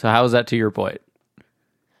 yes, So how is that to your point?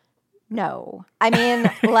 no. I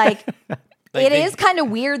mean, like. Like It they- is kind of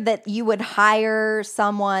weird that you would hire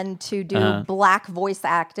someone to do black voice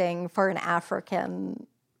acting for an African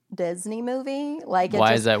Disney movie. Like,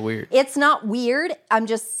 Why is that weird? It's not weird. I'm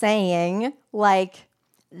just saying, like,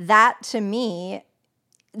 that to me,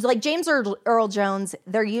 like James Earl Jones,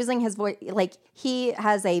 they're using his voice. Like, he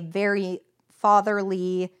has a very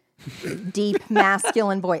fatherly, deep,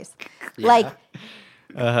 masculine voice. Like,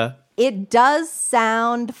 it does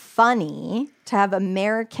sound funny to have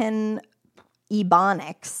American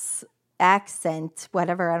Ebonics accent,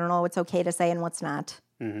 whatever. I don't know what's okay to say and what's not.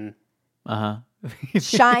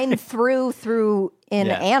 Shine through in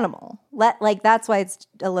Yeah. animal. Like that's why it's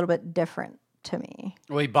a little bit different to me.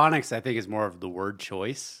 Well, Ebonics, I think, is more of the word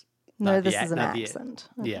choice. No, Not this the- is an not the- accent.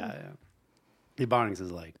 Yeah. The Barnings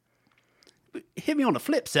is like, hit me on the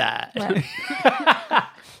flip side. Right.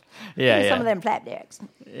 Yeah, Some of them flapjacks.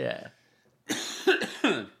 Yeah.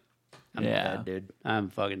 I'm dead, dude. I'm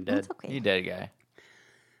fucking dead. It's okay. You dead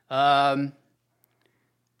guy.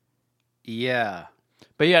 Yeah.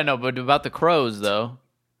 But yeah, no, but about the crows though,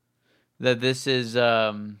 that this is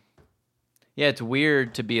it's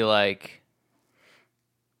weird to be like,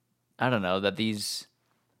 I don't know, that these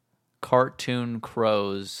cartoon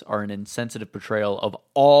crows are an insensitive portrayal of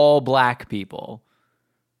all black people.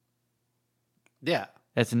 Yeah.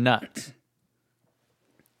 That's nuts.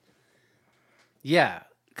 Yeah.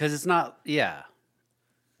 Because it's not, yeah.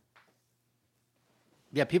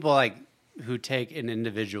 Yeah, people like who take an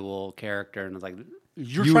individual character and it's like,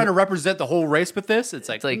 you're trying to represent the whole race with this? It's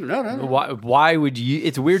like no. Why would you?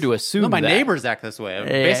 It's weird to assume No, my that. neighbors act this way. I'm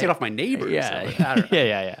basing it off my neighbors. Yeah, So, I don't know.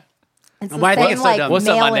 yeah. It's Why I the think same, it's so like, dumb. What's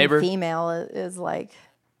up, male my and neighbor? female is like,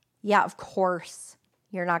 yeah, of course,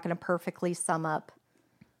 you're not going to perfectly sum up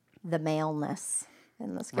the maleness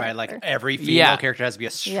in this character. Right, like every female character has to be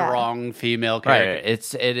a strong female character.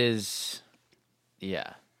 Right. It is,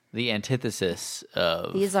 the antithesis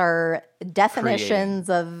of These are definitions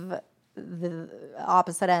of the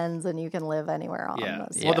opposite ends, and you can live anywhere on Yeah.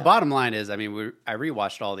 this. Well, the bottom line is, I mean, I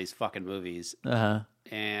rewatched all these fucking movies, Uh-huh.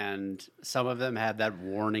 and some of them had that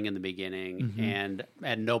warning in the beginning, and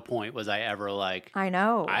at no point was I ever like, I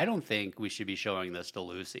know. I don't think we should be showing this to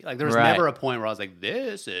Lucy. Like, there was Right. never a point where I was like,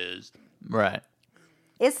 this is. right.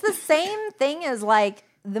 It's the same thing as like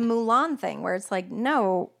the Mulan thing, where it's like,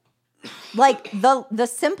 no, like the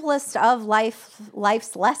simplest of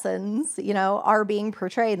life's lessons, are being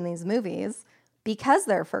portrayed in these movies because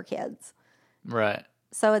they're for kids. Right.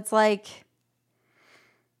 So it's like,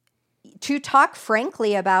 to talk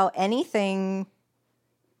frankly about anything,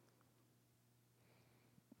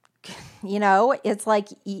 it's like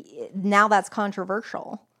now that's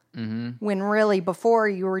controversial. Mm-hmm. When really before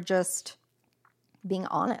you were just being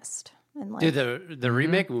honest. And like, Dude, the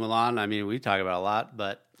remake of Mulan, I mean, we talk about it a lot,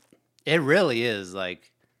 but it really is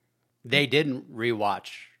like they didn't rewatch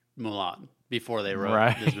Mulan before they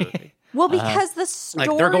wrote this movie. well, because the story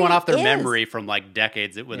Like, they're going off their is- memory from like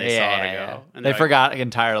decades when they saw it ago. And They they're like, forgot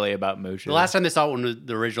entirely about Mushu. the last time they saw it when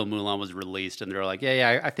the original Mulan was released, and they were like,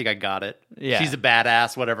 I think I got it. Yeah. She's a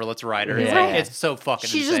badass, whatever, let's write her. It's, Yeah. like, it's so fucking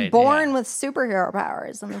She's insane. just born with superhero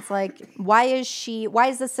powers, and it's like, why is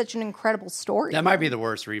this such an incredible story? That might be the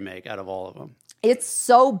worst remake out of all of them. It's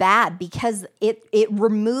so bad because it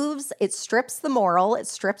strips the moral, it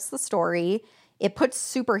strips the story, it puts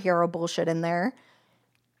superhero bullshit in there,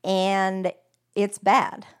 and it's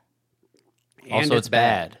bad. Also, it's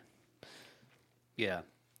bad. Yeah.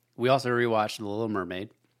 We also rewatched The Little Mermaid,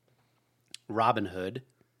 Robin Hood,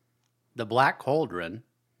 The Black Cauldron,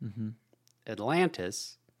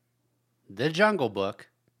 Atlantis, The Jungle Book,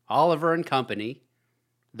 Oliver and Company,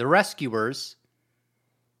 The Rescuers,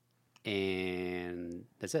 and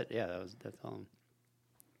that's it. Yeah, that's all.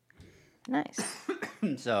 Nice.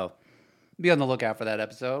 So be on the lookout for that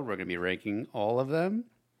episode. We're going to be ranking all of them.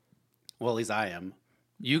 Well, at least I am.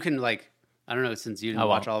 You can, like, I don't know, since you didn't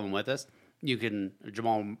watch all of them with us, you can,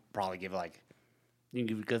 Jamal will probably give you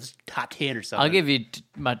can give us top 10 or something. I'll give you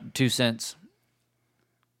my 2 cents.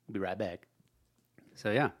 We'll be right back.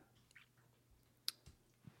 So, yeah.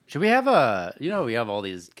 Should we have we have all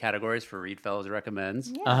these categories for Read Fellows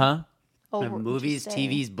Recommends. Yeah. Uh-huh. Oh, We have would movies, you say?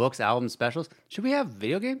 TVs, books, albums, specials. Should we have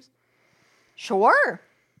video games? Sure.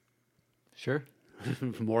 Sure.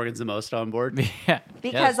 Morgan's the most on board. Yeah.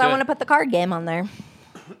 Because I want to put the card game on there.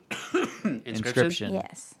 Inscription.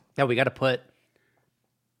 Yes. Yeah, we got to put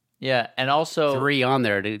Yeah, and also 3 on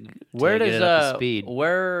there to where get does it up to speed.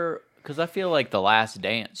 because I feel like The Last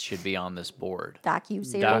Dance should be on this board.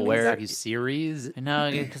 Docu-series. Docu-series.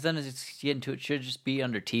 No, because then it's getting to it should just be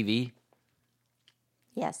under TV.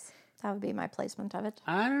 Yes. That would be my placement of it.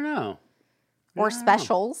 I don't know. Or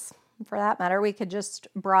specials, for that matter. We could just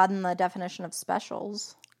broaden the definition of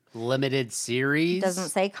specials. Limited series. It doesn't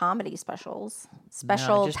say comedy specials.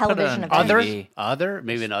 Special just put it television on events. TV. Other?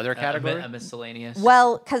 Maybe another category? A miscellaneous.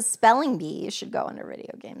 Well, because spelling bee should go under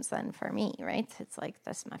video games then for me, right? It's like,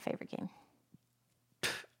 that's my favorite game.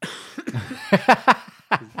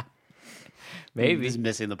 Maybe. He's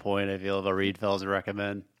missing the point, I feel, of a Read Fellows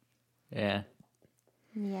Recommend. Yeah.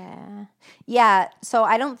 Yeah. Yeah. So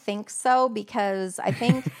I don't think so, because I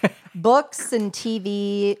think books and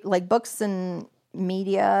TV, like books and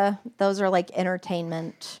media, those are like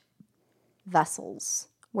entertainment vessels.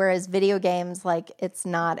 Whereas video games, like it's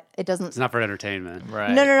not for entertainment.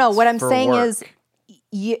 Right. No. What I'm For saying work. is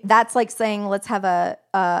that's like saying, let's have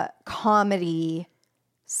a comedy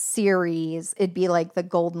series, it'd be like the the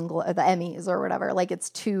Emmys or whatever. Like it's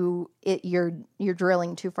you're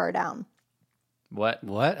drilling too far down. What?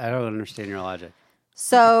 I don't understand your logic.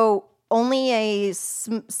 So only a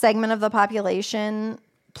segment of the population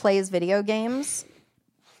plays video games.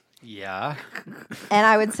 Yeah. And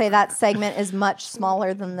I would say that segment is much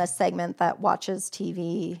smaller than the segment that watches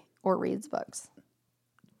TV or reads books.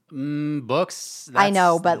 Books. I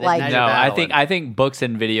know, but like No, I think books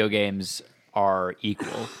and video games are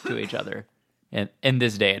equal to each other in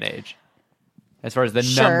this day and age, as far as the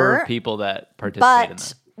number of people that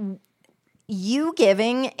participate in them. You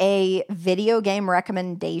giving a video game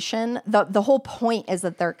recommendation, the whole point is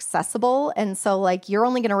that they're accessible, and so like you're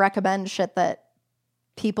only going to recommend shit that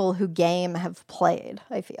people who game have played,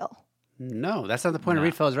 I feel. No, that's not the point of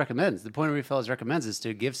Read Fellas Recommends. The point of Read Fellas Recommends is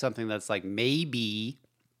to give something that's like maybe.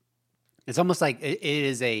 It's almost like it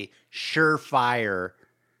is a surefire,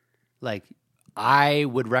 like, I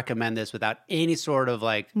would recommend this without any sort of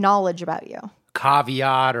like knowledge about you,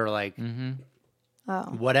 caveat or like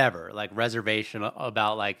whatever, like reservation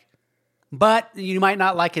about like, but you might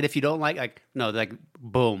not like it if you don't like no, like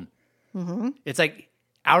boom. It's like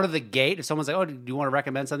out of the gate. If someone's like, oh, do you want to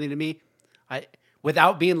recommend something to me?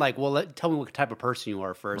 Without being like, well, tell me what type of person you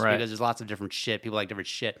are first, because there's lots of different shit. People like different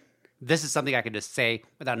shit. This is something I could just say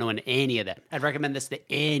without knowing any of that. I'd recommend this to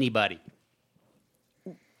anybody.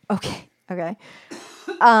 Okay.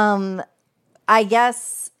 I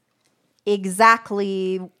guess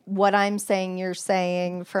exactly what I'm saying you're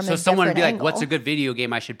saying from a different someone would be angle. like, what's a good video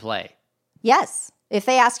game I should play? Yes. If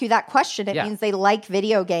they ask you that question, it means they like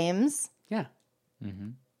video games. Yeah.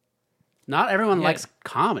 Not everyone likes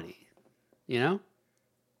comedy, you know?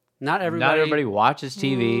 Not everybody watches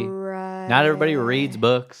TV. Right. Not everybody reads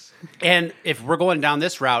books. And if we're going down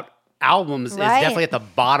this route, albums is definitely at the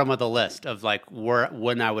bottom of the list of like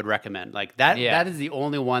when I would recommend. Like that is the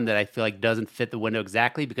only one that I feel like doesn't fit the window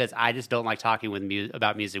exactly, because I just don't like talking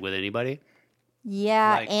about music with anybody.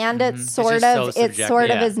 Yeah, Like, and it's sort of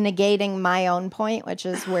is negating my own point, which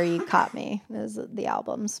is where you caught me, is the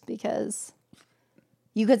albums, because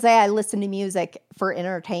you could say I listen to music for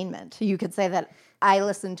entertainment. You could say that I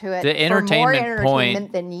listen to it for more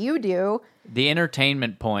entertainment than you do. The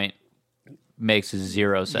entertainment point makes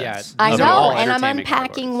zero sense. I know, and I'm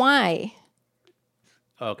unpacking why.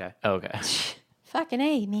 Okay. Fucking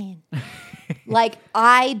A, man. Like,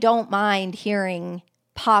 I don't mind hearing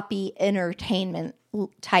poppy entertainment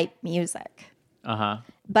type music.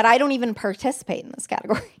 But I don't even participate in this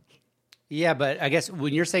category. Yeah, but I guess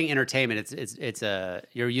when you're saying entertainment, it's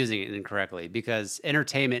you're using it incorrectly, because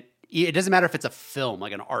entertainment, it doesn't matter if it's a film,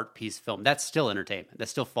 like an art piece film. That's still entertainment. That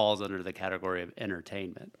still falls under the category of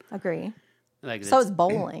entertainment. Agree. Like so is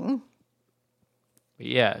bowling.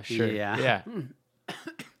 Yeah, sure. Yeah.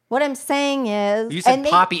 What I'm saying is, you said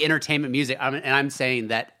poppy entertainment music, and I'm saying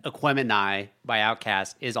that Aquemini by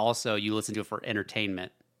Outkast is also, you listen to it for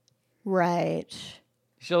entertainment. Right.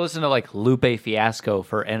 You should listen to like Lupe Fiasco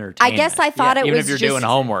for entertainment. I guess I thought it even was if you're just, doing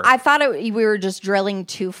homework. I thought we were just drilling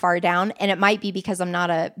too far down, and it might be because I'm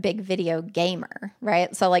not a big video gamer,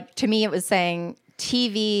 right? So like to me, it was saying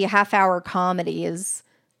TV half-hour comedy is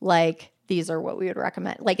like, these are what we would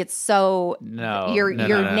recommend. Like it's so you're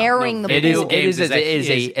narrowing the pool. It is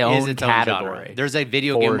a own category. Genre. There's a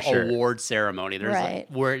video game award ceremony. There's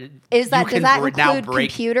does that include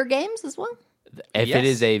computer games as well? If it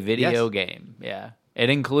is a video game, it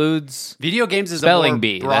includes video games is spelling a more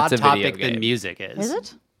bee. broad That's a topic video game. Than music is. Is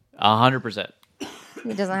it? 100%.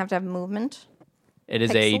 It doesn't have to have movement. It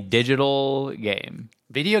is a digital game.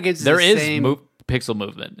 Video games. There is pixel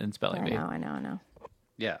movement in spelling bee. I know.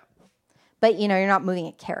 Yeah. But, you're not moving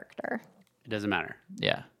a character. It doesn't matter.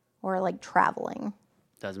 Yeah. Or, like, traveling.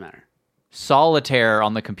 Doesn't matter. Solitaire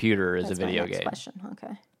on the computer is a video game. Question.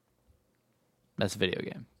 Okay. That's a video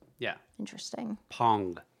game. Yeah. Interesting.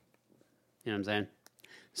 Pong. You know what I'm saying?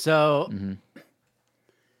 So.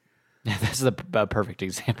 That's a perfect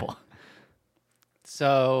example.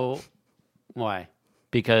 So, why?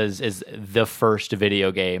 Because it's the first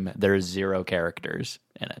video game. There's 0 characters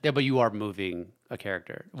in it. Yeah, but you are moving a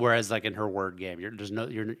character, whereas like in her word game, you're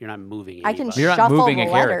not moving. I can anybody. You're not shuffle moving the a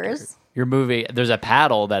character. letters. You're moving. There's a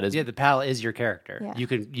paddle that is. Yeah, the paddle is your character. Yeah.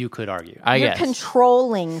 You could argue. I You're guess.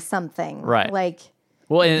 controlling something, Right. Like,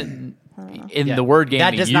 well, in the word game,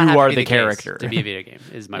 that does you not have are to be the character to be a video game.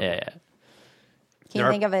 Is my point. Yeah. Can you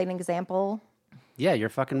think of an example? Yeah, your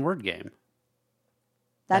fucking word game.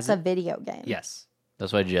 That's a video game. Yes.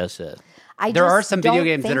 That's what I just said. There are some video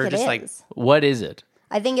games that are just like. What is it?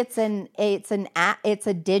 I think it's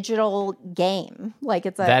a digital game. Like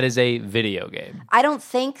that is a video game. I don't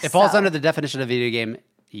think it falls under the definition of video game.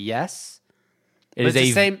 Yes, It But is it's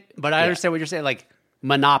the a same. But I understand what you're saying. Like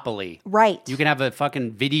Monopoly. Right. You can have a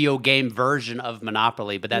fucking video game version of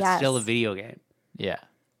Monopoly, but that's Yes. still a video game. yeah.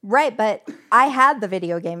 Right, but I had the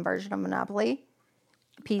video game version of Monopoly,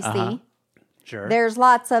 PC. Sure. There's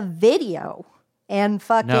lots of video and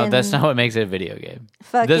fucking. No, that's not what makes it a video game.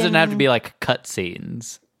 It doesn't have to be like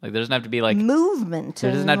cutscenes. Like there doesn't have to be like movement. There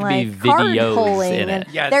doesn't and, have to be like, card videos pulling in it.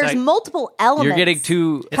 and Yeah, it's there's like- multiple elements. you're getting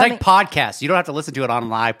too. It's like podcasts. You don't have to listen to it on an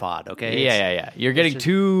iPod, okay? Yeah. You're getting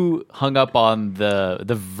too hung up on the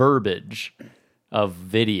verbiage of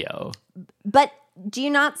video. But do you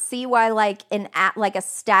not see why, like an app, like a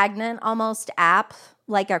stagnant almost app,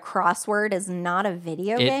 like a crossword, is not a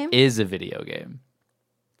video game? It is a video game.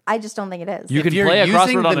 I just don't think it is. You can you're play a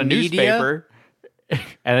using crossword on the a media- newspaper,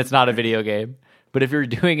 and it's not a video game. But if you're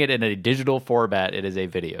doing it in a digital format, it is a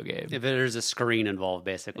video game. If there's a screen involved,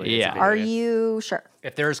 basically. Yeah. It's a video Are game. you sure?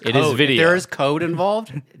 If there's It code, is video. If there is code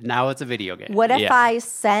involved, now it's a video game. What if Yeah. I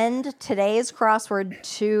send today's crossword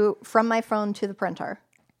from my phone to the printer?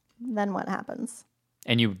 Then what happens?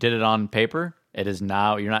 And you did it on paper, it is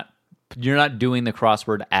now you're not doing the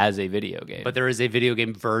crossword as a video game. But there is a video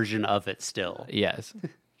game version of it still. yes.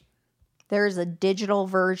 There is a digital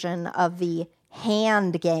version of the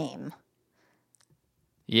hand game.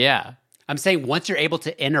 Yeah. I'm saying once you're able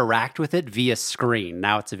to interact with it via screen,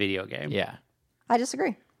 now it's a video game. Yeah. I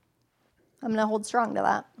disagree. I'm going to hold strong to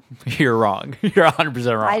that. You're wrong. You're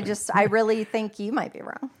 100% wrong. I really think you might be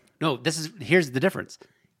wrong. No, here's the difference.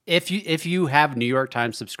 If you have New York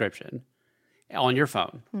Times subscription on your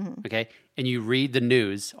phone, okay, and you read the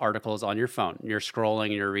news articles on your phone, you're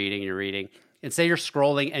scrolling, you're reading, and say you're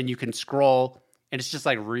scrolling and you can scroll, and it's just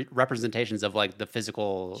like representations of like the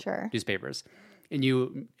physical Sure. newspapers, and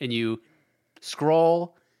you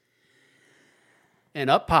scroll, and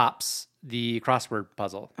up pops the crossword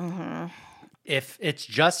puzzle. If it's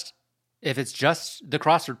just the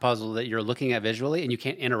crossword puzzle that you're looking at visually and you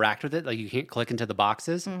can't interact with it, like you can't click into the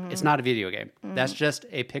boxes, it's not a video game. That's just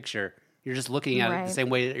a picture. You're just looking at it Right. the same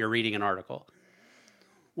way that you're reading an article.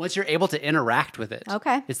 Once you're able to interact with it,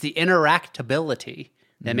 Okay. it's the interactability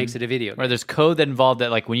that makes it a video game. Or there's code that involved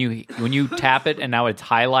that like when you tap it and now it's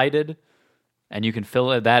highlighted and you can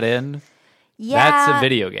fill that in. Yeah. That's a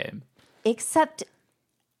video game. Except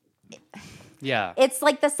Yeah. it's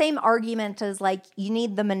like the same argument as like you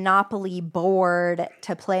need the Monopoly board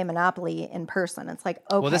to play Monopoly in person. It's like,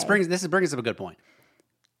 okay. Well, this brings up a good point.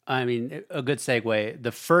 I mean, a good segue.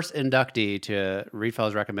 The first inductee to Reed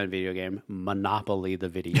Fellows Recommend Video Game, Monopoly the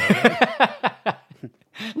video game.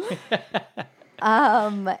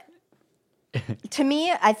 To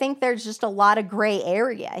me, I think there's just a lot of gray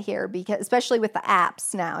area here because especially with the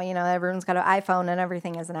apps now, everyone's got an iPhone and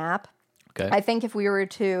everything is an app. Okay. I think if we were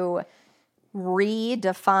to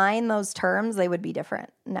redefine those terms, they would be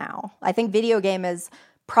different now. I think video game is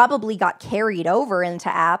probably got carried over into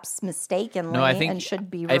apps mistakenly No, I think and should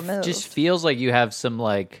be removed. It just feels like you have some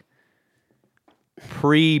like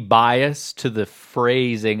pre-bias to the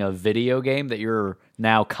phrasing of video game that you're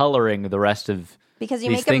now coloring the rest of because you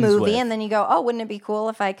these make a things movie with. and then you go, oh, wouldn't it be cool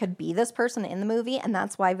if I could be this person in the movie? And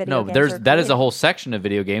that's why video games are that is a created. whole section of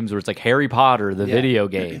video games where it's like Harry Potter, the video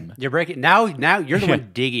game. You're breaking now. You're the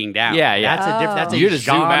one digging down. Yeah, yeah. That's You a just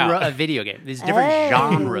zoom genre out. of video game. These different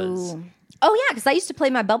genres. Oh yeah, because I used to play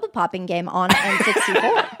my bubble popping game on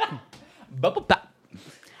N64. Bubble pop.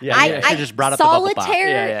 Yeah, I should've just brought up the bubble pop.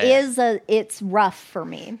 Solitaire Yeah. it's rough for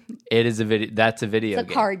me. It is a video. That's a video It's a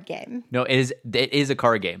game. card game. No, it is a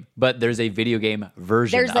card game, but there's a video game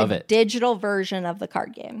version There's of a it, digital version of the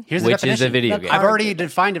card game. Here's the which is a definition. video The game. I've card already game.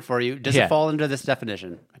 defined it for you. Does Yeah. it fall into this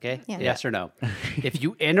definition? Okay. Yeah. Yes or no? If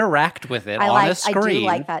you interact with it I on a do screen,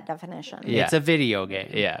 like that definition. Yeah. it's a video game.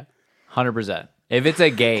 Yeah, 100%. If it's a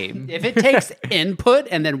game, If it takes input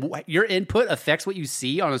and then your input affects what you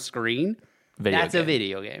see on a screen, that's a game.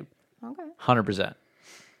 video game. Okay. 100%.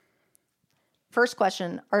 First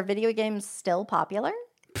question: are video games still popular?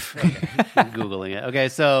 I'm Googling it. Okay,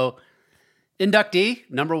 so inductee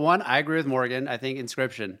number 1. I agree with Morgan. I think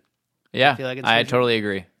Inscription, Yeah, feel like it's I different. totally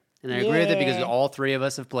agree. and I agree with it because Yeah. all 3 of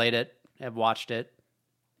us have played it, have watched it.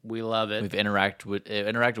 We love it. We've interacted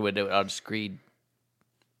with it on screen.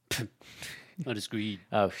 I disagree.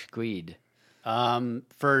 Oh, screed.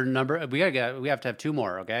 For number, we have to have 2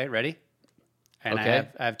 more. Okay, ready? And Okay.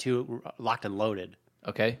 I have 2 locked and loaded.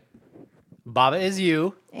 Okay. Baba is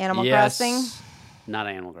you, Animal Yes. Crossing. not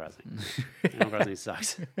Animal Crossing. Animal Crossing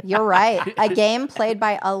sucks. You're right. A game played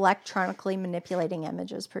by electronically manipulating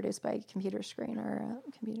images produced by a computer screen or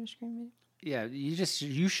a computer screen. Yeah,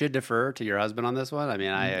 you should defer to your husband on this one. I mean,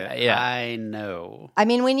 Yeah. I know. I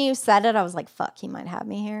mean, when you said it, I was like, "Fuck, he might have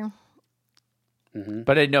me here."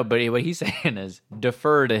 But but what he's saying is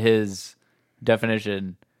defer to his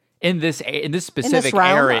definition in this specific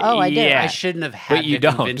realm? area. Oh, I did. Yeah. I shouldn't have had But you to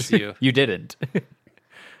don't. convince you. You didn't.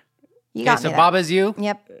 You Okay, got so me there. Baba's you?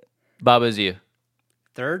 Yep. Baba's you.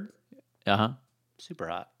 Third? Uh-huh. Super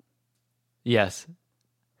hot. Yes.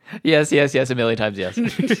 Yes, a million times yes.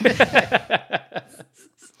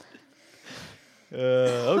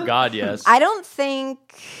 Oh, God, yes. I don't think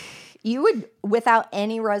you would, without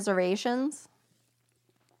any reservations.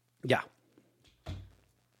 Yeah.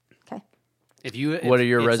 Okay. What are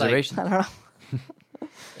your it's like- reservations? I don't know.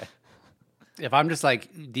 if I'm just like,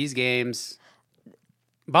 these games,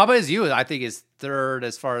 Baba Is You, I think is third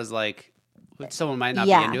as far as like, someone might not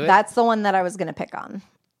be into it. That's the one that I was going to pick on.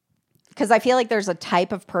 Because I feel like there's a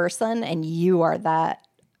type of person, and you are that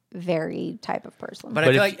very type of person. But I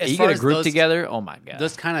But feel if like as you far get a as group those, together, oh my God.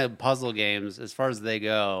 those kind of puzzle games, as far as they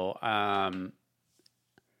go,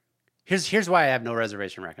 here's why I have no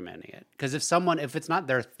reservation recommending it. Because if it's not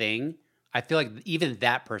their thing, I feel like even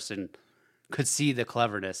that person could see the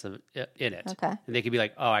cleverness in it. Okay. And they could be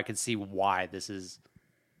like, oh, I can see why this is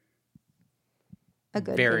A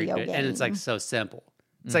good very video good. game. And it's like so simple.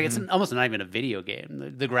 It's like, it's almost not even a video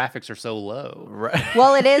game. The graphics are so low. Right.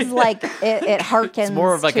 Well, it is like it harkens.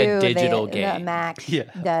 more of like a to digital the game. Mac. Yeah.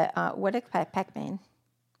 The what is Pac-Man?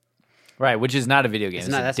 Right, which is not a video game.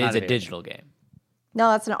 That's not It's a a video digital game.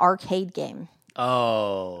 No, that's an arcade game.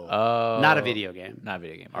 Oh. Not a video game. Not a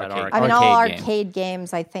video game. That Arcade. I mean, all Arcade game. arcade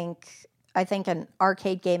games. I think an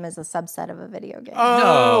arcade game is a subset of a video game.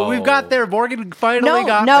 Oh, No. we've got there. Morgan finally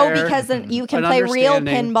got no, there. because then you can An play real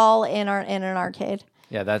understanding. pinball in an arcade.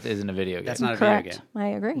 Yeah, that isn't a video game. That's not a Correct. video game. I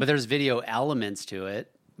agree. But there's video elements to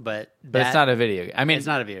it. But it's not a video game. I mean, it's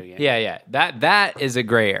not a video game. Yeah. That is a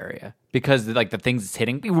gray area because like the things it's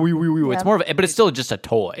hitting, it's more of, but it's still just a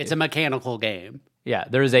toy. It's a mechanical game. Yeah,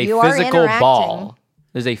 there is a You are physical interacting. ball.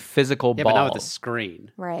 There's a physical Yeah, ball. but not with the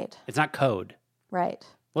screen. Right. It's not code. Right.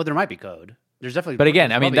 Well, there might be code. There's definitely. But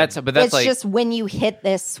again, I mean, probably- that's It's like just when you hit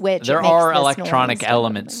this switch. there it makes are this electronic noise.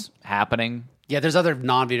 elements happening. Yeah, there's other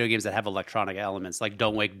non-video games that have electronic elements, like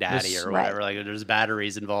Don't Wake Daddy There's- or Right. whatever. Like there's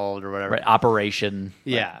batteries involved or whatever. Right, operation.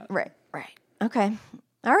 Yeah. Right. Okay.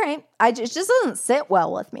 All right. It just doesn't sit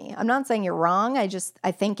well with me. I'm not saying you're wrong. I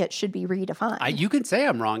think it should be redefined. You can say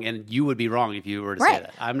I'm wrong, and you would be wrong if you were to say Right.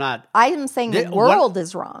 that. I'm not. I am saying the What- world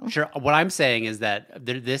is wrong. Sure. What I'm saying is that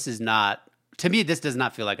this is not. To me, this does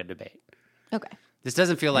not feel like a debate. Okay. This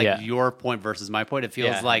doesn't feel like Yeah. your point versus my point. It feels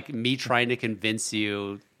Yeah. like me trying to convince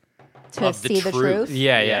you To of the see the truth. truth.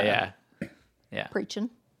 Yeah.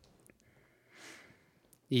 Preaching.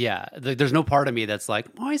 Yeah, there's no part of me that's like,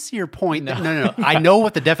 oh, I see your point. No. I know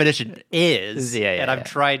what the definition is, Yeah, and I'm yeah.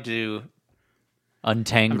 trying to.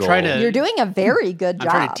 Untangle. I'm trying to- You're doing a very good I'm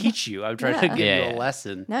job. trying to teach you. I'm trying to Yeah. give you Yeah. a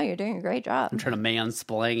lesson. No, you're doing a great job. I'm trying to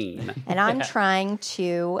mansplain. And I'm trying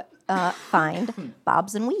to find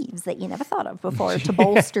bobs and weaves that you never thought of before to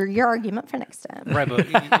bolster your argument for next time. Right, but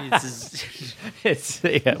It's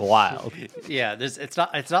wild. yeah, it's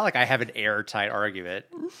not like I have an airtight argument.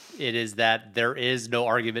 It is that there is no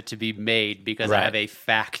argument to be made because I Right. have a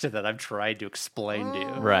fact that I'm trying to explain to you.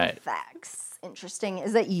 Right. Facts. Interesting.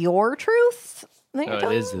 Is that your truth? that you're No, it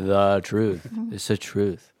telling is me? the truth. It's the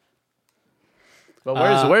truth. But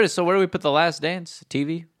Uh, where do we put The Last Dance?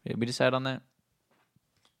 TV? Did we decide on that?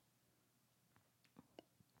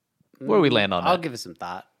 Where do we land on I'll that? give it some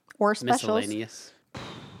thought. Or specials. Miscellaneous.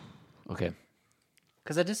 Okay.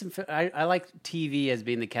 Because I like TV as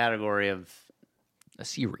being the category of A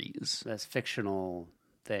series. this fictional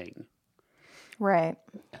thing. Right.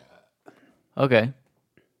 Okay.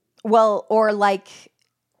 Well, or like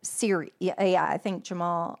series. Yeah, I think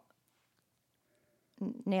Jamal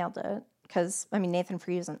nailed it. Because, I mean, Nathan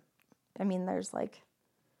for you isn't. I mean, there's like.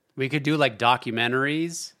 We could do like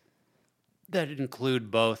documentaries that include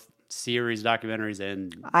both series documentaries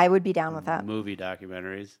and I would be down with that. movie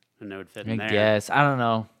documentaries, and it would fit I in there. guess. I don't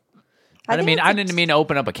know. I think didn't mean to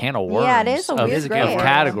open up a can of worms. Yeah, it is a of, weird of gray area.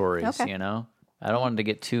 categories, Okay. you know? I don't want it to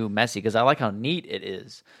get too messy because I like how neat it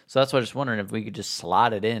is. So that's why I'm just wondering if we could just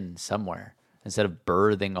slot it in somewhere instead of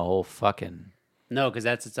birthing a whole fucking... No, because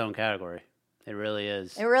that's its own category. It really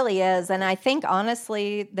is. It really is. And I think,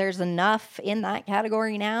 honestly, there's enough in that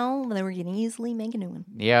category now that we can easily make a new one.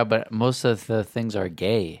 Yeah, but most of the things are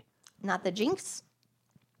gay. Not the Jinx.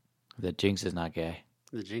 The Jinx is not gay.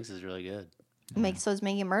 The Jinx is really good. Makes those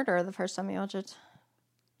make you murder the first time you watch it.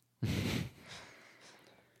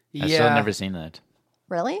 I've still never seen that.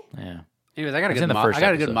 Really? Yeah. Anyways, I got a It's good in the first I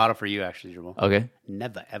got a good episode. motto for you, actually, Jamal. Okay.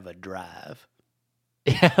 Never ever drive.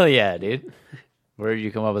 Hell yeah, dude. Where did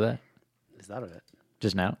you come up with that? I thought of it.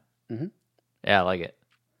 Just now? Mm-hmm. Yeah, I like it.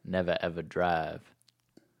 Never ever drive.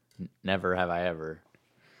 Never have I ever.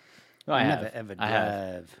 No, I Never have. ever I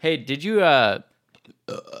have. drive. Hey, did you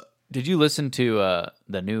listen to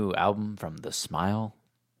the new album from The Smile?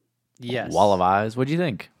 Yes. Wall of Eyes. What'd you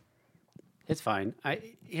think? It's fine.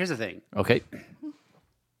 Here's the thing. Okay.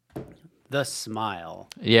 The Smile.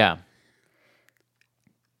 Yeah.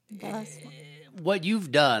 What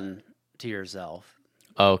you've done to yourself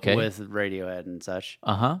Okay. with Radiohead and such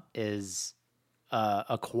Uh-huh. is not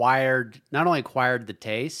only acquired the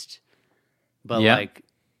taste, but Yeah. like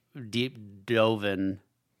deep doven.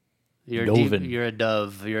 You're Doven. you're a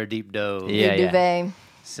dove. You're a deep dove. Yeah, yeah. Duvet.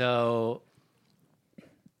 So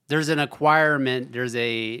there's an acquirement. There's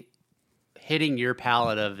a hitting your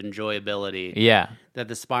palate of enjoyability Yeah. that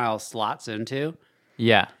the Smile slots into.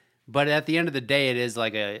 Yeah. But at the end of the day, it's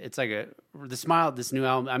like the Smile. This new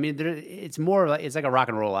album. I mean, it's more like it's like a rock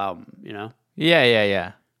and roll album, you know. Yeah, yeah,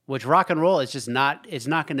 yeah. Which rock and roll, it's just not. It's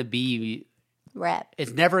not going to be. Rap.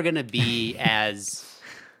 It's never going to be as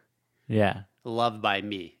Yeah. loved by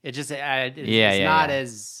me. It just. It's Yeah, not yeah.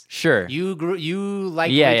 as. Sure. You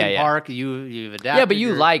like Yeah, Linkin yeah, yeah. Park. You've adapted. Yeah, but you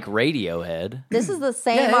your- like Radiohead. This is the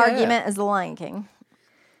same yeah, yeah. argument as The Lion King.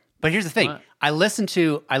 But here's the thing. What? I listen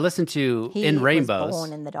to He In was Rainbows,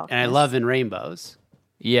 born in the and I darkness. love In Rainbows.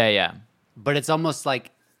 Yeah, yeah. But it's almost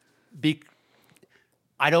like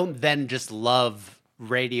I don't then just love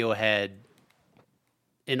Radiohead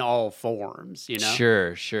in all forms, you know?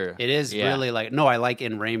 Sure, sure. It is Yeah. really like, no, I like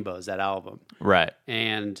In Rainbows, that album. Right.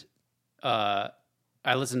 And I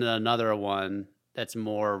listened to another one that's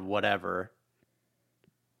more whatever.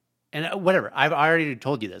 And whatever. I already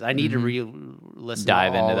told you this. I need to listen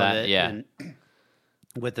Dive to all into of that, it yeah. and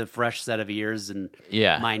with a fresh set of ears and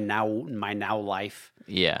Yeah. my now life.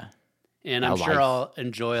 Yeah. And Now I'm sure life. I'll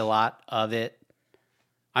enjoy a lot of it.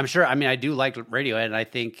 I'm sure. I mean, I do like Radiohead, and I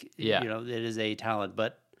think Yeah. it is a talent,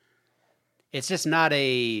 but it's just not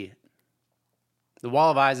a. The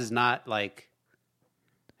Wall of Eyes is not like.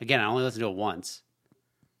 Again, I only listened to it once,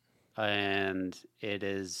 and it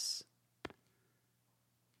is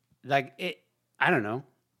like it. I don't know.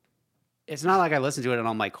 It's not like I listened to it and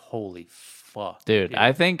I'm like, holy fuck, Dude,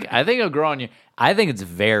 I think it'll grow on you. I think it's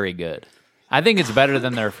very good. I think it's better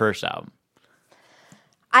than their first album.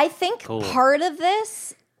 I think Cool. part of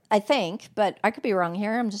this, but I could be wrong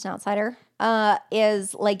here. I'm just an outsider.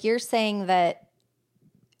 Is like you're saying that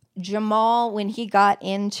Jamal, when he got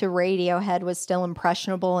into Radiohead, was still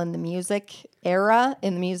impressionable in the music era,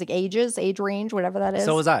 in the music age range, whatever that is.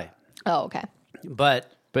 So was I, Oh, okay.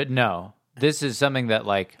 but But no, this is something that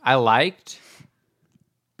like I liked,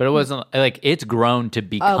 but it wasn't like it's grown to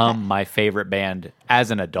become Okay. my favorite band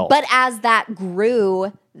as an adult. But as that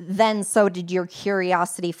grew, then so did your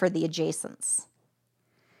curiosity for the adjacents.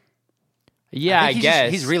 yeah, I think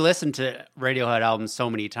guess he's re-listened to Radiohead albums so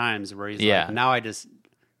many times where he's Yeah. like, now I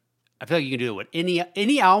feel like you can do it with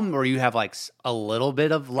any album where you have like a little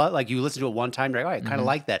bit of love, like you listen to it one time, you're like, oh, I kind of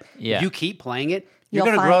like that. Yeah. If you keep playing it, you're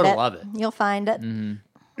You'll going to grow find to it. love it. You'll find it.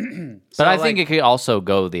 But So, I like- think it could also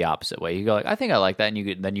go the opposite way. You go like, I think I like that,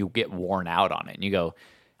 and then you get worn out on it, and you go,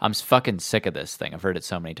 I'm fucking sick of this thing. I've heard it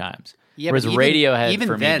so many times. Yeah, Whereas but Radiohead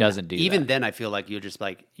for then, me doesn't do even that. then, I feel like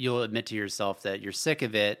you'll admit to yourself that you're sick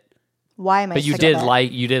of it. Why am I? But you sick did of it?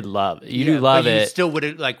 like, you did love it. You Yeah, do love but it. You still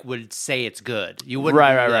would say it's good. You wouldn't.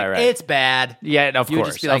 Right, be right, like, right, right. It's bad. Yeah, of You would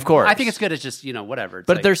course, just be like, of course. I think it's good. It's just whatever. It's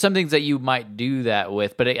But like, there's some things that you might do that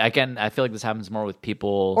with. But I feel like this happens more with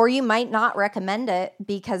people. Or you might not recommend it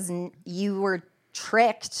because you were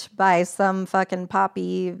tricked by some fucking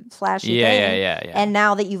poppy, flashy Yeah, thing. yeah. And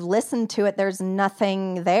now that you've listened to it, there's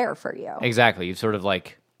nothing there for you. Exactly. You've sort of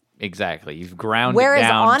like, you've ground Whereas it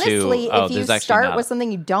down honestly, to, if you there's actually start not- with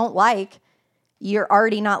something you don't like, you're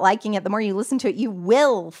already not liking it. The more you listen to it, you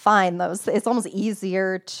will find those. It's almost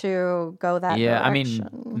easier to go that Yeah, I direction.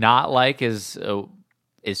 mean, not like is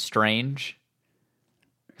strange.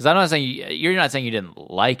 Because I'm not saying you're not saying you didn't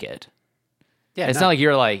like it. yeah, It's no. not like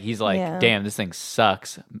you're like he's like, Yeah. damn, this thing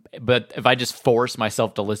sucks. But if I just force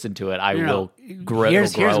myself to listen to it, I will grow.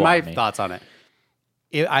 Here's it'll grow my on me. thoughts on it.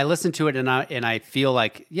 I listen to it and I feel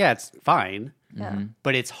like it's fine, Mm-hmm.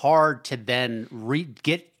 but it's hard to then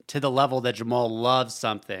get to the level that Jamal loves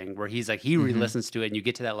something where he's like he Mm-hmm. re-listens to it and you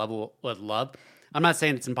get to that level of love. I'm not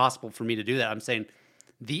saying it's impossible for me to do that. I'm saying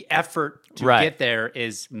the effort to Right. get there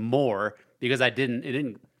is more because I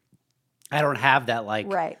don't have that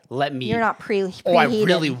like Right. let me You're not oh I preheated.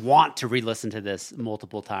 really want to re-listen to this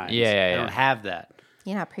multiple times. Yeah. I don't have that.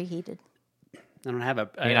 You're not preheated. I don't have a.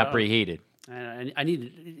 You're not preheated. I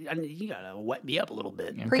need. You gotta wet me up a little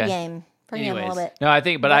bit. Pre-game. Pre-game a little Anyways. bit. No, I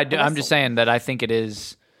think, but Wet the I'm whistle. just saying that I think it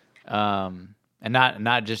is. And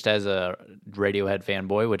not just as a Radiohead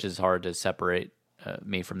fanboy, which is hard to separate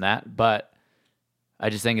me from that, but I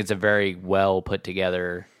just think it's a very well put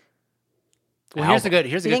together. Well, here's a good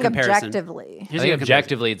comparison. Objectively. I think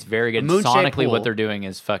objectively, it's very good. Sonically, what they're doing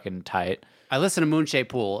is fucking tight. I listen to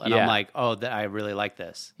Moonshaped Pool, and I'm like, oh, I really like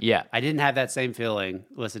this. Yeah. I didn't have that same feeling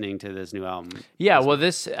listening to this new album. Yeah, well,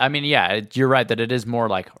 you're right that it is more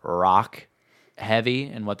like rock heavy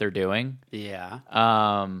in what they're doing. Yeah.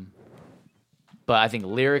 But I think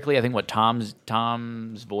lyrically, what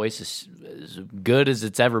Tom's voice is as good as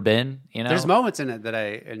it's ever been. You know, there's moments in it that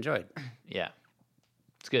I enjoyed. Yeah,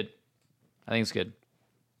 it's good. I think it's good.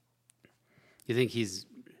 You think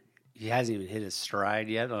he hasn't even hit his stride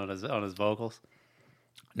yet on his vocals?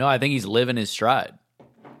 No, I think he's living his stride.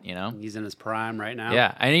 You know, he's in his prime right now.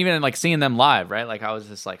 Yeah, and even like seeing them live, right? Like I was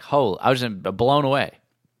just like, I was just blown away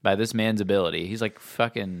by this man's ability. He's like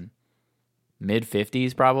fucking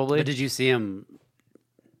mid-50s probably. But did you see him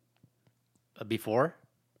before?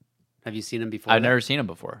 Have you seen him before? I've never seen him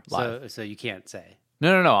before live. So you can't say.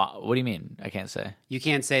 No. What do you mean? I can't say. You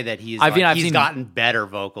can't say that he's he's gotten better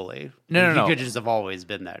vocally. No. He could just have always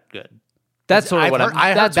been that good. That's sort of what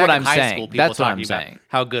I'm saying. That's what I'm saying.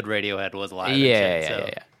 How good Radiohead was live.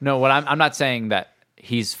 Yeah. No, I'm not saying that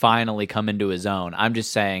he's finally come into his own. I'm just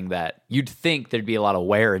saying that you'd think there'd be a lot of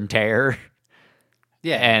wear and tear.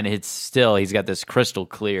 Yeah. And he's got this crystal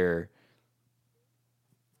clear,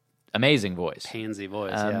 amazing voice. Pansy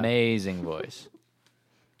voice. Amazing voice.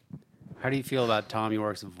 How do you feel about Tom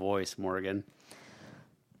York's voice, Morgan?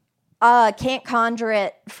 Can't conjure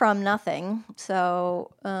it from nothing,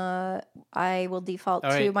 so I will default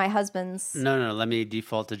to my husband's. No. Let me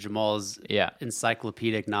default to Jamal's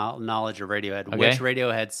encyclopedic knowledge of Radiohead. Okay. Which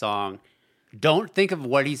Radiohead song? Don't think of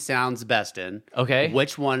what he sounds best in. Okay.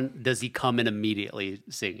 Which one does he come in immediately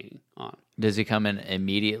singing on?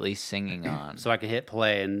 So I can hit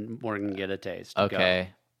play and Morgan can get a taste. Okay.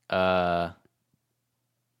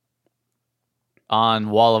 On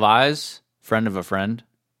Wall of Eyes, Friend of a Friend.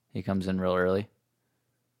 He comes in real early.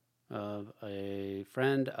 Of a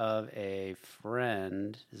friend of a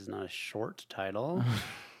friend. This is not a short title.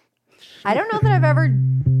 I don't know that I've ever.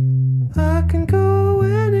 I can go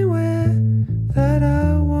anywhere that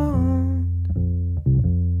I want.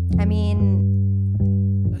 I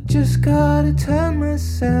mean, I just gotta turn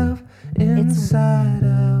myself inside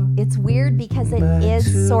out. It's weird because it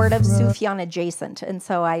is sort of Sufjan adjacent, and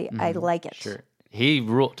so I like it. Sure.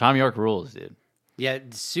 Tom York rules, dude. Yeah,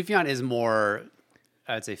 Sufjan is more,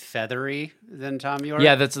 I'd say, feathery than Tom York.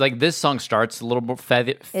 Yeah, that's like this song starts a little more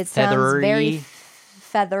feathery. It sounds very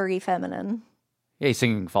feathery feminine. Yeah, he's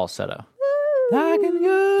singing falsetto. I can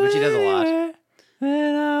go which he does a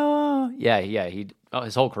lot. Yeah.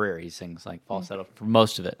 His whole career he sings like falsetto for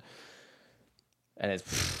most of it. And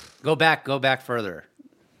it's go back further.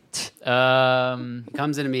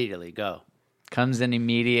 Comes in immediately. Go. Comes in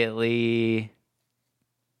immediately.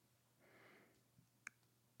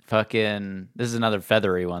 Fucking. This is another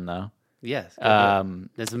feathery one though. Yes.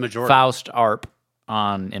 That's the majority. Faust Arp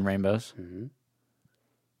on In Rainbows. Mm-hmm.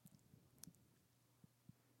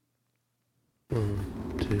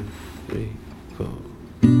 1, 2, 3, 4.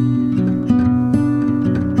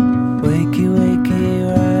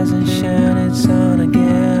 Wakey, rise and shine. It's on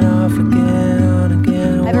again, off again, on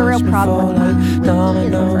again. I have a real problem with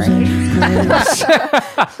dominoes.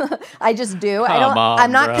 I just do.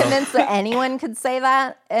 I'm not convinced that anyone could say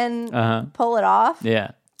that and pull it off.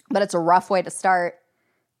 Yeah. But it's a rough way to start.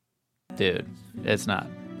 Dude, it's not.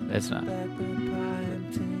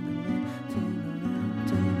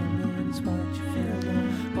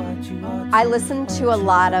 I listened to a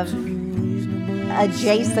lot of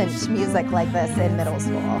adjacent music like this in middle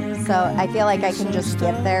school. So I feel like I can just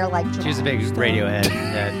get there like Jamal. She was a big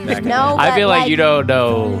Radiohead. No, I feel like you don't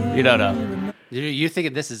know. You don't know. You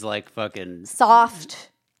think this is like fucking soft.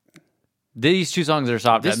 These two songs are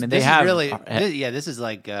soft. This, I mean, this they have really. This is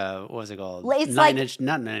like what was it called? It's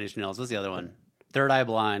not Nine Inch Nails. What's the other one? Third Eye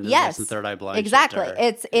Blind. Yes, Third Eye Blind. Exactly.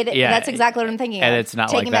 That's exactly what I'm thinking. And of. it's not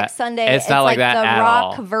Taking like that. Next Sunday. It's not like that the at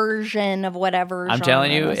rock all. version of whatever. I'm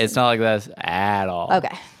telling you, it's not like that at all.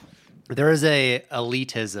 Okay. There is a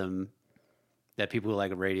elitism that people who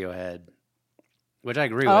like Radiohead, which I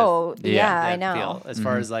agree with. Oh, yeah, I know. Feel, as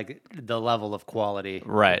far as like the level of quality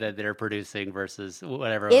that they're producing versus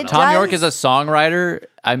whatever. Tom York is a songwriter.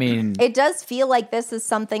 I mean, it does feel like this is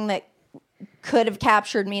something that could have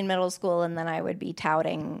captured me in middle school, and then I would be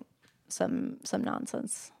touting some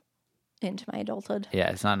nonsense into my adulthood.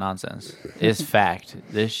 Yeah, it's not nonsense. It's fact.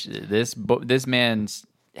 This man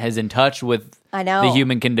is in touch with the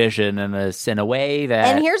human condition in a way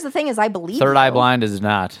that. And here's the thing: is I believe Third Eye Blind is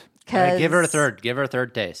not. Give her a third. Give her a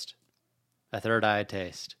third taste. A third eye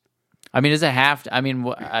taste. I mean, does it have to? I mean,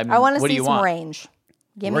 I want to what do see you some want? range.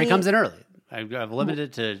 Give Where me, he comes in early. I've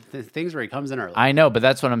limited to things where he comes in early. I know, but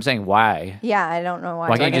that's what I'm saying. Why? Yeah, I don't know why.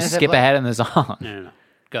 Why can't you just skip ahead in the song? No.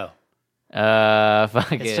 Go.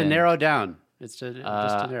 Fuck It's to narrow down. It's just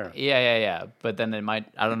to narrow. Yeah. But then it might.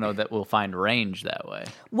 I don't know that we'll find range that way.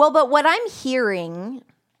 Well, but what I'm hearing,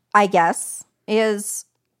 I guess, is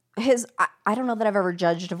his. I don't know that I've ever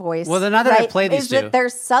judged a voice. Well, then now that I've played these is two, that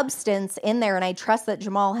there's substance in there, and I trust that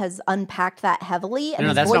Jamal has unpacked that heavily. And No,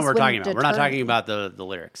 his that's voice not what we're talking wouldn't about. We're not deter talking me. about the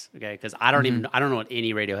lyrics, okay? Because I don't even I don't know what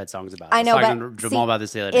any Radiohead song's about. I know, was talking but to Jamal see, about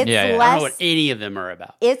this the other day. it's Yeah, yeah. I don't less. know what any of them are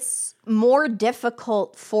about. It's more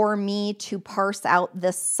difficult for me to parse out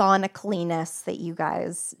the sonicalness that you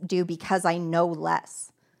guys do because I know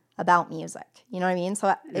less about music. You know what I mean?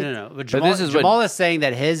 So No. But this is what- Jamal is saying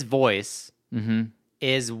that his voice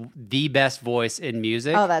is the best voice in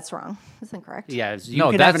music. Oh, that's wrong. That's incorrect. Yeah, you No,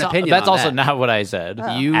 can that's have an opinion. That's on also that. not what I said.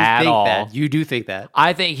 You at think all. that. You do think that.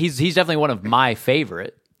 I think he's definitely one of my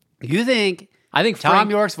favorite. You think I think Tom Frank-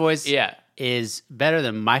 York's voice Yeah. is better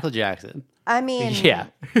than Michael Jackson? I mean, Yeah.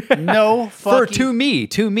 No For fucking...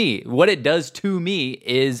 to me, what it does to me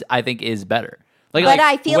is I think is better. Like, But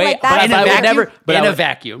I feel like that's- in a I would vacuum, never. But in I a would-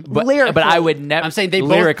 vacuum. But, Lyrically. but I would never. I'm saying they both-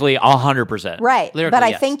 lyrically 100%. right. Lyrically, But I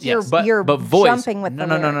yes, think yes. you're But voice. jumping with no,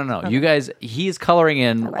 the no. lyrics. Okay. You guys, he's coloring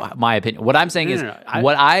in my opinion. What I'm saying No, is no.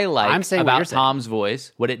 what I I'm like saying what you're about saying. Tom's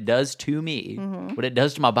voice, what it does to me, what it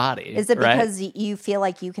does to my body. Is it right? because you feel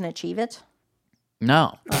like you can achieve it?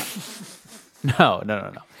 No.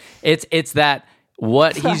 No. It's that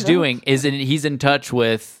what he's doing is he's in touch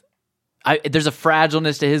with. There's a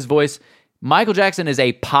fragileness to his voice. Michael Jackson is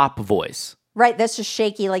a pop voice. Right. That's just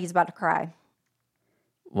shaky, like he's about to cry.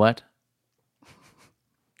 What?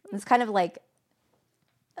 It's kind of like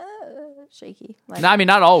shaky. Like, No, I mean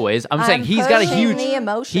not always. I'm saying I'm he's got a pushing huge. the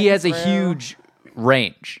emotions He has a through. huge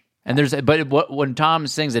range, and when Tom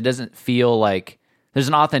sings, it doesn't feel like there's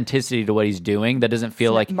an authenticity to what he's doing that doesn't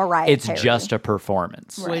feel like Mariah it's Carey. just a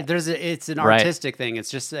performance. Wait, it's an Right. artistic thing. It's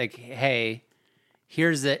just like, hey,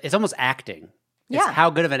 it's almost acting. It's Yeah. how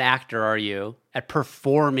good of an actor are you at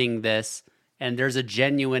performing this? And there's a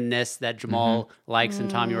genuineness that Jamal likes in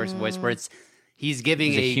Tom York's voice where he's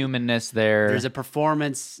giving There's a humanness there. there's a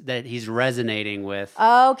performance that he's resonating with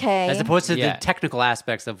okay. as opposed to Yeah. the technical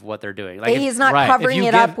aspects of what they're doing. Like He's not right. covering If you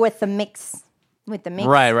it give- up with the mix.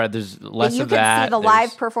 right. There's less You of can that. see the There's-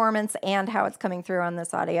 live performance and how it's coming through on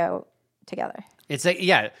this audio together. it's like,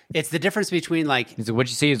 it's the difference between like What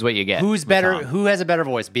you see is what you get. who's with better, Tom. who has a better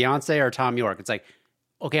voice, Beyonce or Tom York? It's like,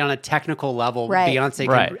 okay, on a technical level, Right. Beyonce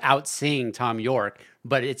Right. can out-sing Tom York,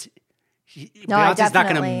 but No, I Beyonce's not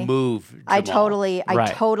going definitely- to move I Jamal.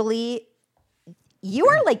 Right. totally. You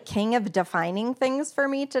are like king of defining things for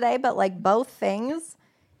me today, but like both things,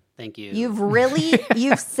 Thank you.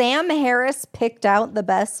 you've Sam Harris picked out the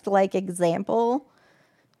best like example,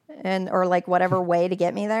 or like whatever way to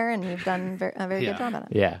get me there, and you've done a very Yeah. good job at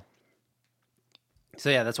it. Yeah. So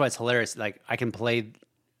yeah, that's why it's hilarious. Like I can play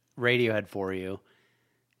Radiohead for you,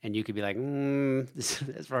 and you could be like,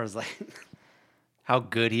 as far as like how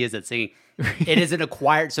good he is at singing. It is an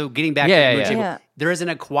acquired. So getting back Yeah, to yeah, Richie, yeah. there is an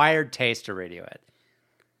acquired taste to Radiohead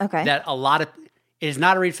Okay. that a lot of it is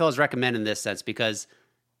not a read fellas recommend in this sense because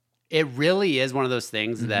it really is one of those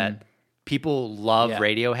things that people love Yeah.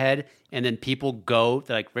 Radiohead, and then people go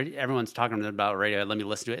like everyone's talking about Radiohead. Let me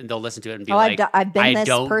listen to it, and they'll listen to it and be like, I've been I this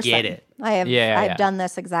don't person. get it. I have. Yeah, I've yeah. done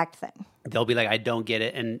this exact thing. They'll be like, I don't get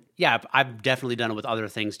it. And yeah, I've definitely done it with other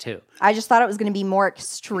things too. I just thought it was going to be more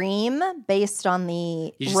extreme based on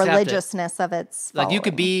the You just have to- religiousness of its. Like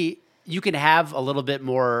following. you can have a little bit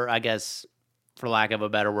more, I guess, for lack of a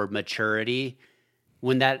better word, maturity.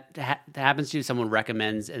 When that happens to you, someone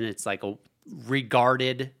recommends, and it's like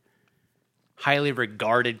highly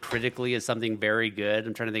regarded critically as something very good.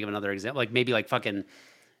 I'm trying to think of another example. Like maybe like fucking,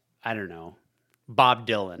 I don't know, Bob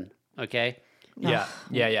Dylan. Okay. Yeah.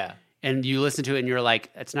 And you listen to it and you're like,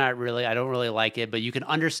 it's not really, I don't really like it, but you can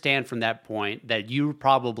understand from that point that you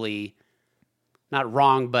probably not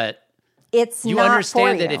wrong, but It's you not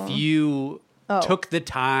understand for that if you took the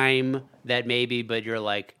time that maybe, but you're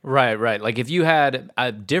like, Right. Like if you had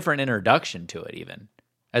a different introduction to it, even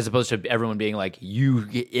as opposed to everyone being like,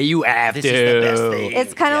 you have this to. is the best thing.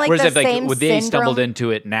 It's kind of like Whereas the if like same they syndrome. stumbled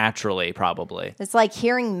into it naturally, probably. It's like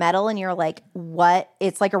hearing metal and you're like, what?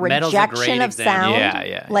 It's like a Metal's a rejection great of example. sound.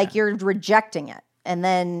 Yeah. Like you're rejecting it. And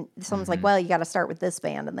then someone's like, well, you got to start with this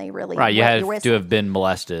band. And they really Right, you wet have your to whistle. have been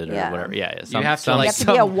molested or Yeah. whatever. Yeah, You have to, like, You have to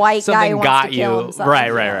be a white guy who something wants got to kill you. himself.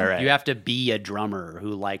 Right. You have to be a drummer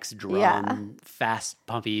who likes drum, Yeah. fast,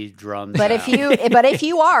 pumpy drums. But if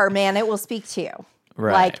you are, man, it will speak to you.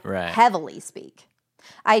 Right, like right. heavily speak.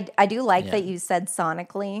 I do like that you said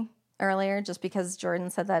sonically earlier, just because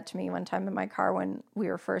Jordan said that to me one time in my car when we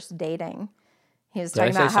were first dating. He was Did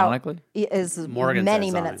I talking say about how sonically? it is Morgan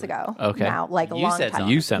many said minutes sonically. ago. Okay. Now, like a You long said time.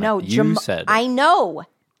 You said it. No, You said it. I know.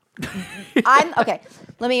 I'm okay.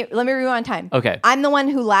 Let me rewind time. Okay. I'm the one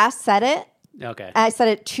who last said it. Okay. I said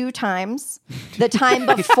it 2 times. The time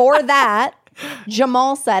before that,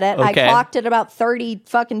 Jamal said it. Okay. I clocked it about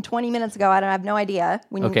 20 minutes ago. I have no idea.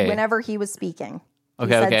 Okay. Whenever he was speaking. He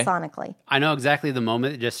Okay, said okay. sonically. I know exactly the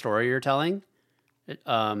moment, just story you're telling,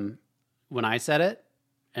 when I said it,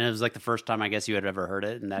 and it was like the first time I guess you had ever heard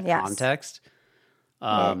it in that Yes. context.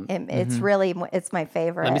 It's really, it's my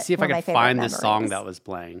favorite. Let me see if I one of my can favorite find this song memories. that was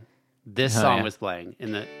playing. This song yeah. was playing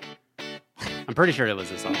in the. I'm pretty sure it was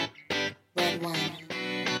this song.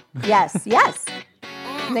 Yes.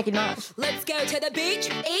 Nicki Minaj. Let's go to the beach,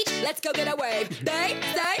 let's go get a wave. They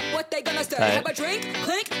say what they gonna say. Right. Have a drink,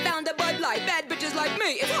 clink, found a Bud Light. Bad bitches like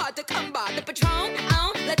me, it's hard to come by. The Patron,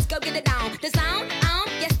 let's go get it down. The sound,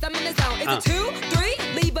 yes, I'm in the zone. Is it 2, 3?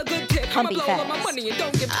 Leave a good tip. I'ma Pumpy blow all my fast. money and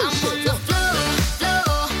don't give two I'm on shits. the floor.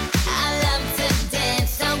 I love to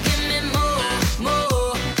dance, so give me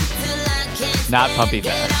more, till I can't Not stand. pumpy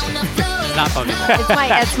Get fast. on the floor. It's not funny. But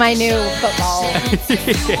It's my new football. Dance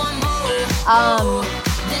if you want more,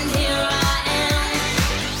 then here I am.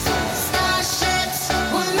 Starships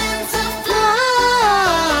were meant to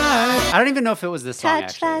fly. I don't even know if it was this song.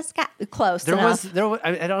 Touch Actually, the sky. Close there enough. was.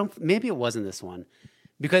 I don't. Maybe it wasn't this one,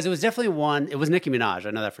 because it was definitely one. It was Nicki Minaj.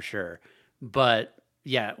 I know that for sure. But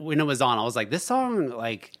yeah, when it was on, I was like, this song,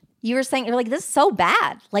 like. You were saying, you're like, this is so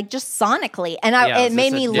bad, like just sonically. And Yeah, it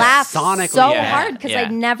made me yeah, laugh sonically, so yeah, hard because yeah.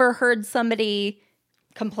 I'd never heard somebody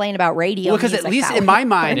complain about radio. Well, because at music least that in way. my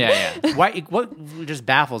mind, Yeah, what just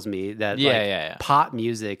baffles me that Yeah. pop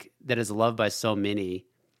music that is loved by so many,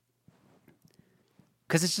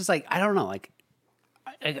 because it's just like I don't know, like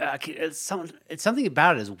it's something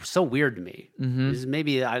about it is so weird to me.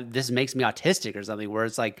 Maybe this makes me autistic or something, where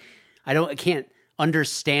it's like I can't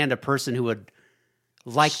understand a person who would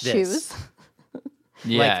like this. Shoes.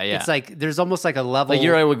 Yeah. It's like there's almost like a level Like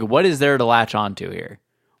you're like, what is there to latch onto here?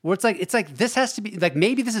 where it's like this has to be like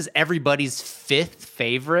maybe this is everybody's 5th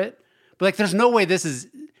favorite, but like there's no way this is,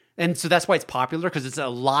 and so that's why it's popular because it's a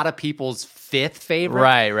lot of people's 5th favorite.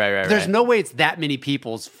 Right. There's no way it's that many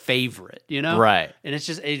people's favorite, you know? Right. And it's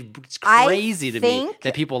just it's I crazy to me think-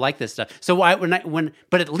 that people like this stuff. So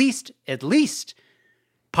but at least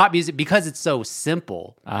pop music, because it's so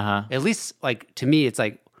simple. At least like to me, it's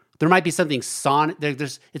like there might be something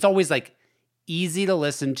it's always like easy to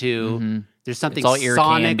listen to. There's something It's all ear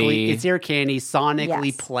sonically, candy. it's ear candy, sonically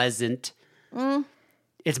Yes. pleasant.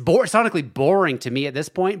 It's sonically boring to me at this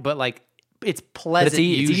point, but like it's But pleasant. it's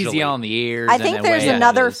easy usually. on the ears. I in think a there's way that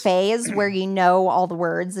another is- phase where you know all the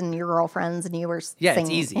words and your girlfriends and you were Yeah,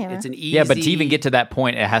 singing. it's easy. you know? It's an easy. Yeah, but to even get to that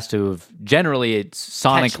point, it has to have it's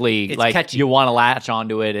sonically It's like catchy. you want to latch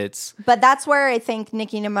onto it. It's But that's where I think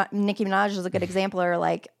Nicki Minaj is a good example. Or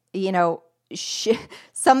like, you know,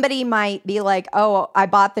 somebody might be like, "Oh, I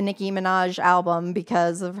bought the Nicki Minaj album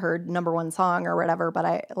because of her #1 song or whatever." But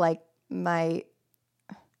I like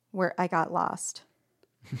where I got lost.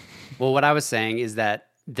 Well, what I was saying is that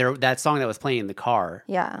that song that was playing in the car,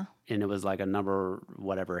 Yeah, and it was like a number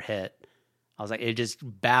whatever hit. I was like, it just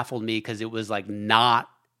baffled me because it was like not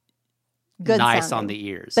good. nice sounding. on the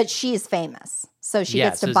ears. But she's famous, so she Yeah,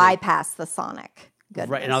 gets so to it's like- bypass the sonic. Goodness.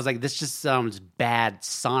 Right, and I was like, this just sounds bad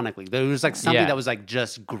sonically. There was like something Yeah. that was like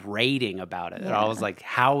just grating about it. And I Yeah. was like,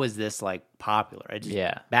 how is this like popular? It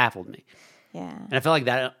just baffled me. yeah. And I felt like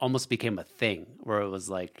that almost became a thing where it was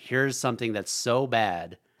like, here's something that's so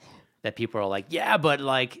bad that people are like, yeah, but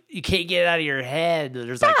like you can't get it out of your head.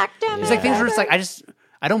 There's like them like things where it's like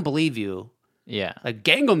I don't believe you. yeah. Like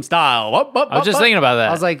Gangnam Style. I was just thinking about that.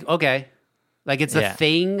 I was like, okay. Like it's a Yeah.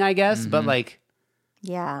 thing, I guess, but like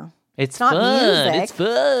Yeah. It's not fun. music. It's fun.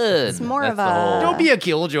 It's more That's of the a- whole- don't be a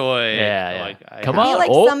killjoy. Yeah, yeah. Like, Come I on. feel like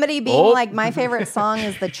Oh, somebody being oh. like, my favorite song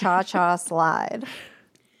is the Cha Cha Slide.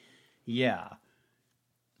 Yeah.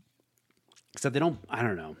 Except they don't, I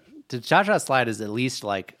don't know. The Cha Cha Slide is at least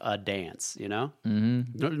like a dance, you know?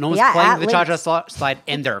 Mm-hmm. No one's Yeah, playing at the Cha Cha least. Slide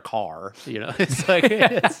in their car, you know? It's like,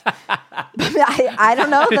 I don't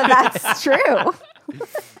know that that's true.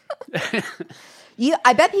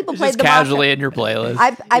 I bet people played Just the casually in your playlist.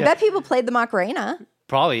 I bet people played the Macarena.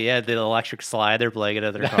 Probably, yeah. The electric slide they're playing it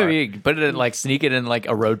at their car. I mean, put it in like sneak it in like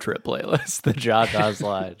a road trip playlist. The Jaja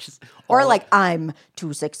slide. Or like I'm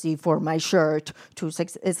too sexy for my shirt. Too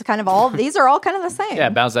sexy. It's kind of all. These are all kind of the same. Yeah,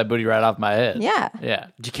 bounce that booty right off my head. Yeah. Yeah.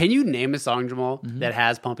 Can you name a song, Jamal, that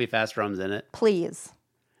has pumpy fast drums in it? Please.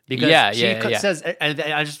 Because Yeah, she yeah. says,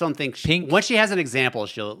 I just don't think Pink- once she has an example,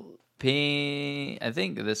 she'll. I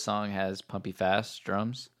think this song has pumpy fast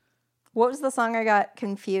drums. What was the song I got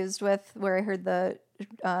confused with where I heard the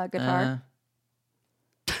guitar?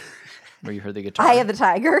 Where you heard the guitar. Eye of the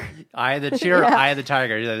Tiger. Eye of the cheer, Yeah. Eye of the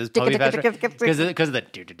tiger. Yeah, this pumpy fast because of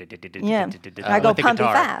the. Yeah. I go with the pumpy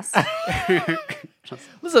guitar. fast.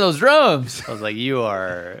 Listen to those drums. I was like, you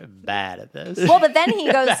are bad at this. Well, but then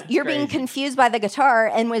he goes, That's you're being crazy. confused by the guitar.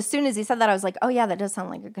 And as soon as he said that, I was like, oh, yeah, that does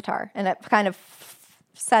sound like a guitar. And it kind of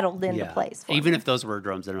settled into place. For Even me. if those were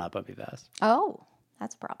drums, they're not pumpy fast. Oh,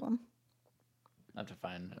 that's a problem. I have to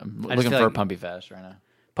find. I'm I just looking feel for like- pumpy fast right now.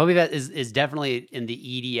 Pumpy fast is definitely in the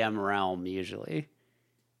EDM realm usually.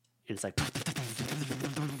 It's like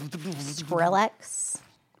Skrillex.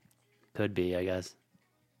 could be, I guess.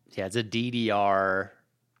 Yeah, it's a DDR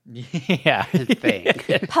Yeah. thing.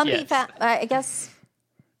 Pumpy fast, I guess,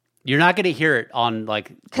 You're not going to hear it on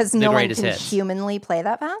like because the no one greatest can hits. humanly play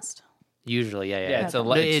that fast. Usually, yeah. Yeah, it's, It's it's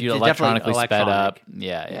definitely electronically sped up. electronic.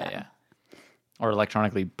 Yeah. Or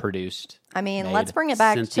electronically produced. I mean, Made. let's bring it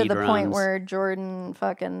back to Synthy the point drums. where Jordan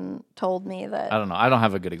fucking told me I that don't know. I don't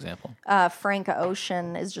have a good example. Frank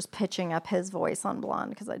Ocean is just pitching up his voice on Blonde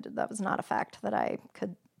because that was not a fact that I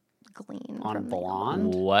could glean On from the album.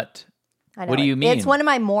 Blonde? What? I know What do you mean? It's one of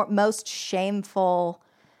my most shameful,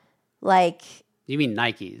 like. You mean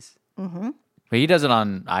Nikes? But he does it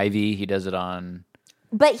on Ivy. He does it on.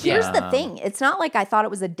 But here's the thing: it's not like I thought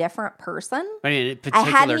it was a different person. I mean, at I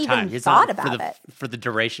particular hadn't even time. He's thought not, about for the, it. For the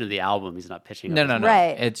duration of the album, he's not pitching. No, up no, his- no.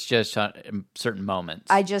 Right. It's just on certain moments.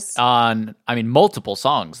 I just, on. I mean, multiple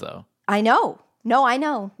songs though. I know. No, I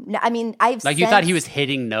know. No, I mean, I've Like you thought he sensed- was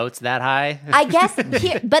hitting notes that high? I guess,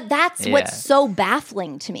 but that's Yeah. what's so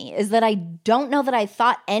baffling to me is that I don't know that I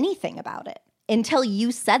thought anything about it until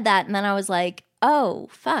you said that, and then I was like, oh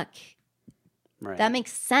fuck. Right. That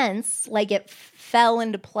makes sense. Like it fell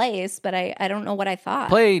into place, but I don't know what I thought.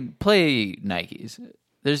 Play Nikes.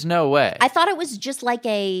 There's no way. I thought it was just like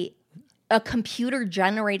a computer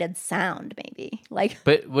generated sound, maybe. Like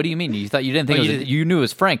But what do you mean? You thought you didn't think Well, it you was? did- You knew it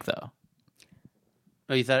was Frank though.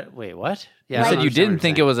 Oh, you thought? Wait, what? You I said don't you understand didn't what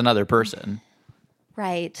think you're it was another person.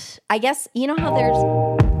 right. I guess you know how there's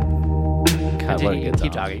God, what a saying. good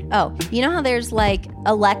Keep song. talking. oh, you know how there's like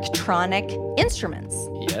electronic instruments.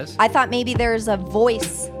 Yes. I thought maybe there's a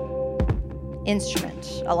voice instrument,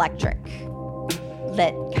 electric,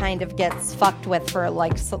 that kind of gets fucked with for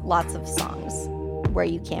like lots of songs where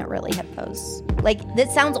you can't really hit those. Like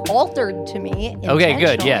this sounds altered to me. Okay,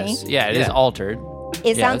 good. intentionally. Yes. Yeah, it is Yeah. altered.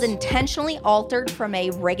 It sounds Yes. intentionally altered from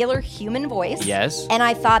a regular human voice. Yes. And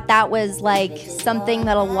I thought that was like something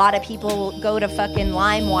that a lot of people go to fucking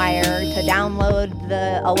LimeWire to download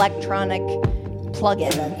the electronic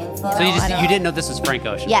plugin. So you didn't know this was Frank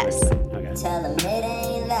Ocean? Yes. Okay.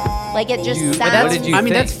 Like it just You- sounds. what did you I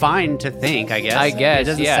mean, think? that's fine to think. I guess. I guess, it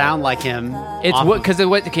doesn't yeah. sound like him. It's off what of- because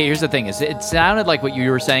okay. Here's the thing: is it sounded like what you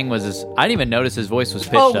were saying was I didn't even notice his voice was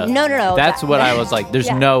pitched Oh, up. no. That's what I was like. There's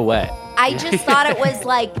Yeah. no way. I just thought it was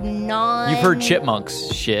like non. You've heard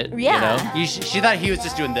chipmunks shit. Yeah. You know? She thought he was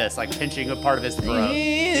just doing this, like pinching a part of his throat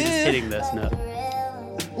and just hitting this note.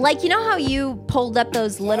 Like, you know how you pulled up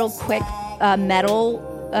those little quick metal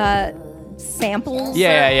samples?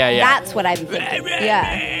 Yeah. That's what I'm thinking.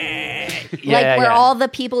 Yeah. Yeah, Like where yeah. all the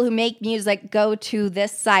people who make music go to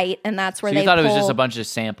this site, and that's where So they you thought it was pull- just a bunch of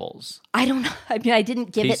samples. I don't know. I mean, I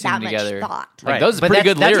didn't give it Piecing that together. much thought. Like, those are But pretty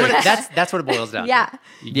good that's what lyrics. that's what it boils down Yeah. to.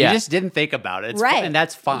 Yeah. You just didn't think about it. It's Right. fine, and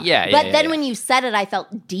that's fine. Yeah. But then when you said it, I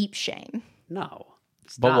felt deep shame No.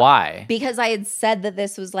 But Stop. why? because I had said that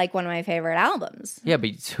this was like one of my favorite albums. Yeah,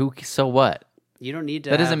 but who? So what? You don't need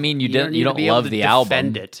to. That doesn't have- mean you need don't to be love able to the album.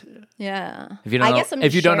 defend it. Yeah. If you don't I know, guess I'm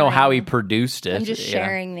if you just don't know how he sharing- produced it, I'm just you know.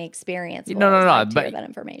 sharing the experience. of No, what no, it was no, like to but- hear that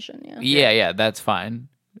information. Yeah, that's fine.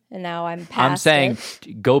 And now I'm past I'm saying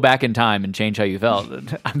it. go back in time and change how you felt.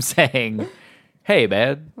 I'm saying, hey,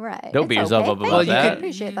 man, Right. don't It's beat yourself okay. up Thank about you. that.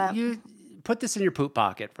 Appreciate that. You put this in your poop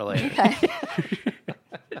pocket for later. Okay.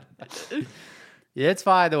 Yeah, it's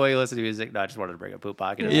fine the way you listen to music. No, I just wanted to bring a poop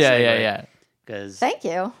pocket. Yeah. Because Thank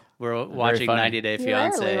you. we're watching funny. 90 Day You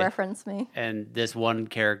rarely Fiance, reference me. and this one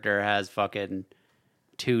character has fucking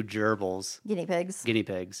 2 gerbils, Guinea pigs. guinea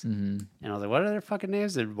pigs. Mm-hmm. And I was like, what are their fucking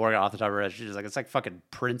names? And Morgan off the top of her head, she's just like, it's like fucking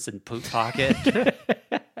Prince and Poop Pocket.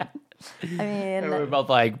 I mean, We're both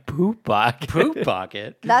like poop pocket. Poop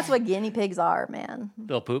pocket. That's what guinea pigs are, man.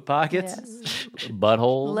 Little poop pockets. Yes.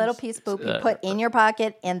 Butthole. Little piece of poop you put in your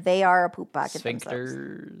pocket, and they are a poop pocket themselves.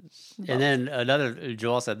 Sphincters. And then another,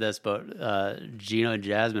 Joel said this, but Gino and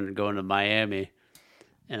Jasmine are going to Miami.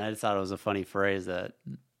 And I just thought it was a funny phrase that,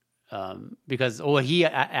 because he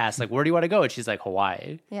asked, like, where do you want to go? And she's like,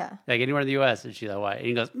 Hawaii. Yeah. Like anywhere in the U.S. And she's like, Hawaii. And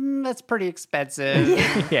he goes, that's pretty expensive.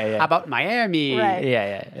 Yeah. How about Miami? Right.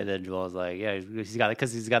 Yeah. And then Joel's like, yeah, he's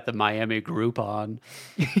got the Miami Groupon.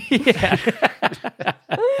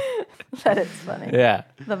 That is funny. Yeah.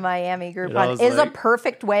 The Miami I Groupon was is a like-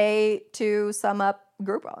 perfect way to sum up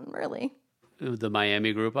Groupon, really. The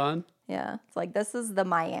Miami Groupon. Yeah. It's like, this is the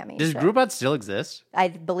Miami Does shit. Groupon still exist? I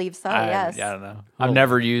believe so, I yes. don't know. I've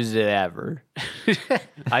never used it ever.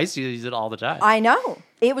 I used to use it all the time. I know.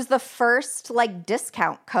 It was the first, like,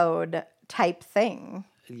 discount code type thing.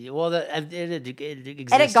 Well, it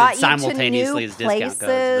existed And it got you to simultaneously new as discount codes.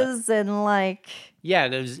 places and, like... Yeah,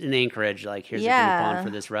 there's in Anchorage, like, here's Yeah. a Groupon for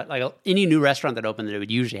this. Like, any new restaurant that opened, it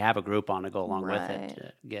would usually have a Groupon to go along with Right. it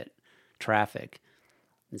to get traffic.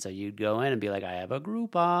 And so you'd go in and be like, I have a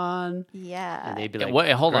Groupon. Yeah. And they'd be like,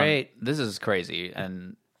 Wait, hold great. on. This is crazy.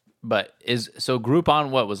 But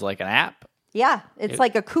Groupon was like an app? Yeah. It's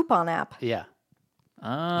like a coupon app. Yeah.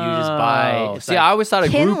 Oh. You just buy. it's See, like- I always thought a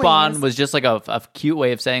Kinley's- Groupon was just like a cute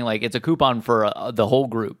way of saying like it's a coupon for the whole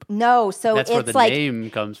group. No, so that's where it's the like... name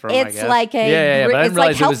comes from, I It's guess. like a... Yeah. But I it's didn't like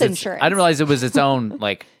realize health it was insurance. I didn't realize it was its own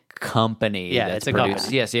like company. Yeah, that's it's a produced.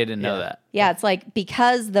 company. Yeah, see, I didn't know Yeah. that. Yeah, it's like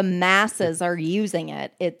because the masses are using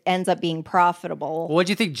it, it ends up being profitable. What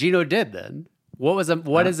do you think Gino did then? What is a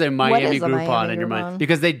Miami is a Groupon Miami in your Groupon? mind?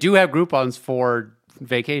 Because they do have Groupons for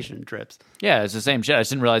vacation trips. Yeah, it's the same shit. I just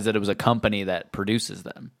didn't realize that it was a company that produces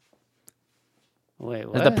them. Wait, That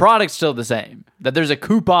what? the product's still the same. That there's a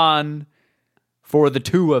coupon for the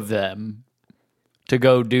two of them to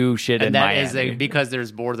go do shit in and that Miami. is because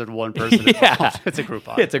there's more than one person Yeah. involved. It's a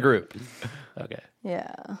Groupon. It's a group. Okay.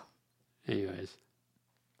 Yeah. Anyways,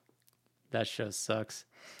 that show sucks.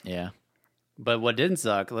 Yeah. But what didn't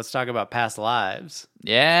suck? Let's talk about Past Lives.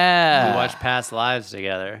 Yeah. We watched Past Lives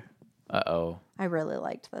together. Uh-oh. I really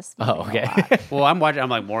liked this. Oh, movie a okay. lot. Well, I'm watching. I'm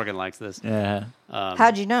like, Morgan likes this. Yeah.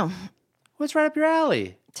 How'd you know? What's right up your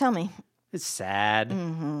alley? Tell me. It's sad.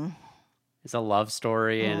 Mm-hmm. It's a love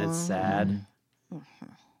story, and it's sad.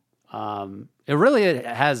 It really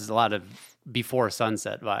has a lot of Before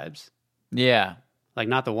Sunset vibes. Yeah. Like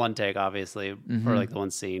not the one take, obviously, or like the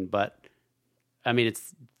one scene, but I mean,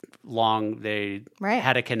 it's long. They Right.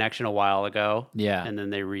 had a connection a while ago, Yeah. and then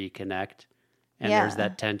they reconnect, and Yeah. there's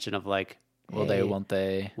that tension of like, Will they, hey, won't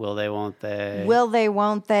they? will they, won't they? Will they,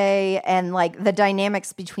 won't they? And like the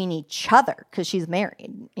dynamics between each other because she's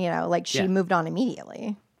married, you know, like she Yeah. moved on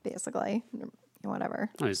immediately, basically. Whatever.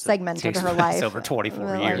 Oh, it's- Segmented takes her place life. over 24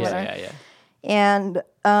 Like, years. whatever. Yeah. And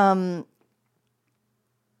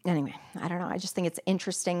anyway, I don't know. I just think it's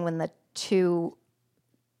interesting when the two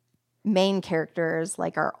main characters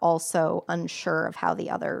like are also unsure of how the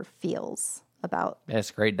other feels about.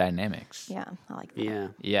 That's great dynamics. Yeah, I like that. Yeah,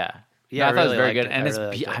 Yeah. Yeah, No, I I thought it was really very liked good. it. And I it's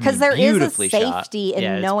really liked it. Because there is a beautifully shot. safety in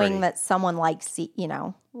Yeah, it's knowing pretty. that someone likes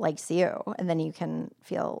likes you, and then you can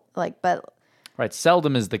feel like, but Right.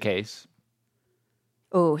 Seldom is the case.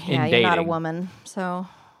 oh yeah, you're not a dating. woman, so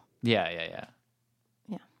Yeah.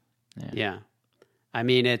 yeah. I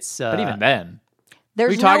mean, it's. But even then.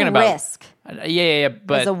 there's We're talking no about- risk Yeah.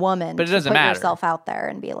 But as a woman but it to doesn't put matter. yourself out there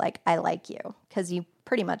and be like, I like you, because you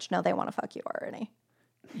pretty much know they want to fuck you already.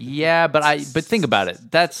 Yeah, but think about it.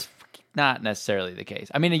 That's not necessarily the case.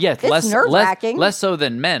 I mean, yes, It's nerve-wracking. less so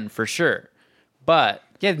than men for sure. But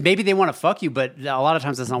yeah, maybe they want to fuck you, but a lot of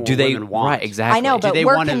times that's not what do they women want. right? Exactly. I know, Do but they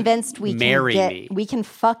we're wanna convinced we marry can me? we can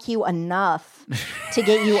fuck you enough to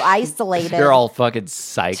get you isolated. They're all fucking to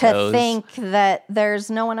psychos. think that there's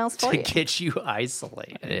no one else for to you get you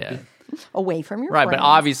isolated. Yeah. away from your Right, friends. but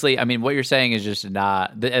obviously, I mean, what you're saying is just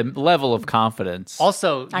not the level of confidence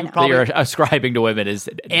Also, I you know. that probably you're ascribing to women is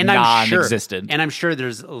and I'm sure, non-existent. and I'm sure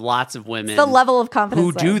there's lots of women the level of confidence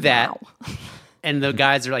who do like, that, wow. and the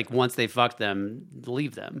guys are like, once they fuck them,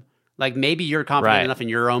 leave them. Like maybe you're confident Right. enough in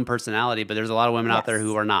your own personality, but there's a lot of women out there Yes.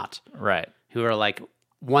 who are not, Right. who are like,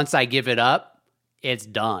 once I give it up, it's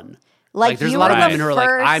done. Like, there's you a lot were of the women who are like,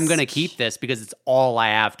 I'm first- going to keep this because it's all I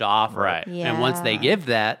have to offer. Right. And once they Yeah. give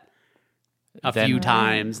that a Then- few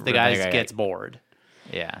times, the Right. guy gets bored.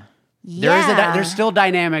 Yeah. Yeah. There's still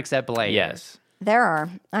dynamics at play. here. Yes. There are.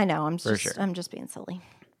 I know. I'm just sure. I'm just being silly.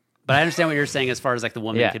 But I understand what you're saying as far as like the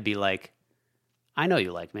woman Yeah. could be like, I know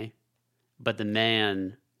you like me, but the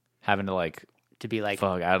man Having to like to be like,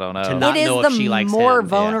 Fuck, I don't know. to not It is know if she the likes more him.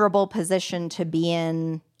 vulnerable position to be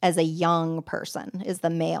in as a young person is the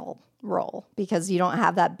male role because you don't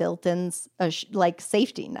have that built-in like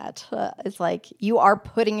safety net. It's like you are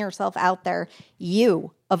putting yourself out there.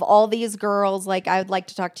 You of all these girls, like I would like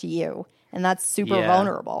to talk to you, and that's super Yeah.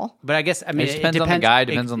 vulnerable. But I guess, I mean, It depends on the guy,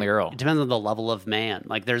 depends on the girl. It depends on the level of man.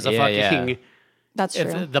 Like there's a Yeah, fucking, yeah. That's true.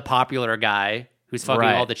 if the popular guy who's fucking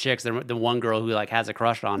Right. all the chicks, the one girl who like has a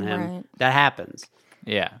crush on him, Right. that happens.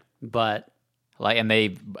 Yeah. But Like, and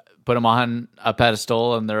they put him on a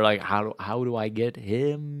pedestal, and they're like, "How do I get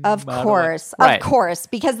him?" Of How do I-" course, Right. of course,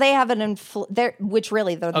 because they have an which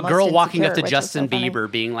really they're the a most girl walking up insecure, to which is Justin so funny. Bieber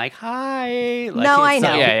being like, "Hi," like, No, I it's know.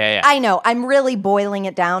 like- Yeah. I know. I'm really boiling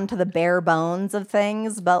it down to the bare bones of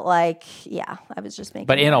things, but like, yeah, I was just making.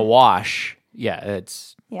 But in a wash, yeah,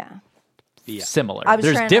 it's yeah. similar. I was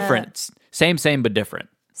There's trying to- difference. Same, but different.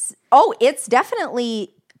 Oh, it's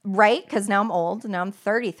definitely right because now I'm old. Now I'm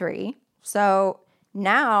 33, so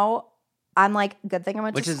now I'm like, good thing I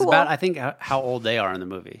went which to is school. about, I think, how old they are in the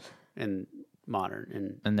movie in modern,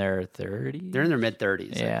 and And they're 30. they're in their mid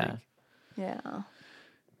 30s. Yeah. yeah.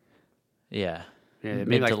 Yeah. Yeah, maybe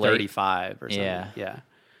Mid like to late. 35 or something. Yeah. Yeah.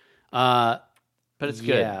 But it's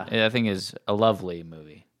good. Yeah. I think is a lovely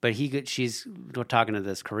movie. But she's talking to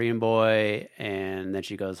this Korean boy, and then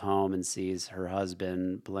she goes home and sees her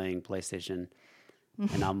husband playing PlayStation.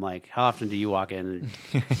 And I'm like, how often do you walk in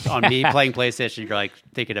on me playing PlayStation? You're like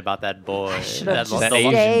thinking about that boy, should've just That the,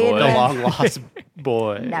 Asian stayed boy. the with- long lost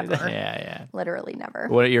boy. Never. Yeah. Literally never.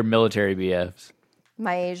 What are your military BFs?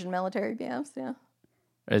 My Asian military BFs, yeah.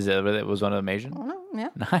 Is it was one of them Asian? Yeah.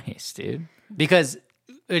 Nice, dude. Because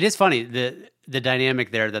it is funny the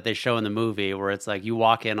dynamic there that they show in the movie, where it's like you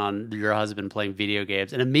walk in on your husband playing video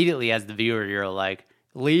games, and immediately as the viewer you're like,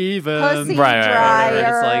 leave him. Pussy right. dryer.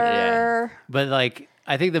 It's like, yeah. But like,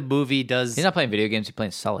 I think the movie does. He's not playing video games. He's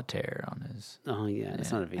playing solitaire on his Oh yeah,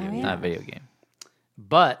 it's not a video game. not a video game.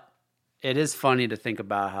 But it is funny to think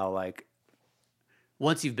about how, like,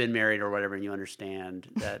 once you've been married or whatever, and you understand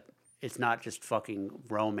that it's not just fucking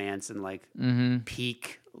romance and like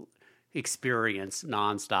peak experience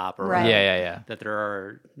nonstop, or Right. whatever, Yeah. that there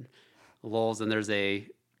are lulls and there's a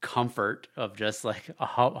comfort of just like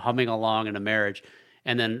humming along in a marriage,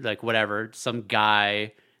 and then like whatever, some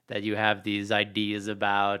guy that you have these ideas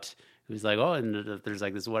about who's like, oh, and there's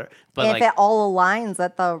like this what, but If like. it all aligns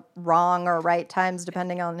at the wrong or right times,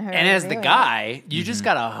 depending on who. And you're as the doing it. guy, you just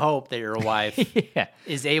gotta hope that your wife Yeah.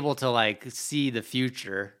 is able to like see the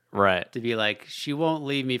future, Right. to be like, she won't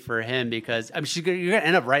leave me for him, because you're gonna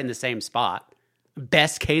end up right in the same spot.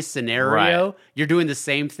 Best case scenario, Right. you're doing the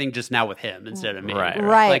same thing just now with him instead of me. Right.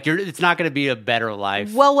 Right. Like it's not gonna be a better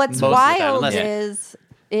life. Well, what's most of the time, wild unless, is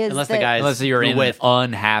unless the that- guy Unless you're in with an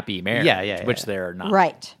unhappy marriage. Yeah, Which yeah. they're not.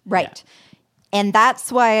 Right. And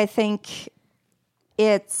that's why I think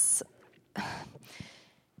it's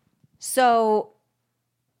so.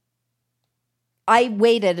 I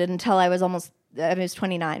waited until I was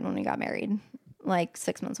 29 when we got married, like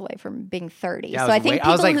 6 months away from being 30. Yeah, So I think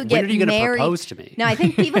people was like, who when get are you gonna married, propose to me? No, I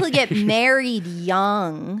think people who get married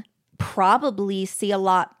young probably see a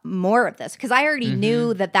lot more of this because I already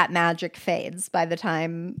knew that magic fades by the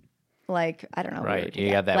time, like, I don't know, we were Right. You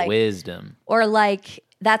together. got that Like, wisdom. or like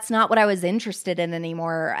that's not what I was interested in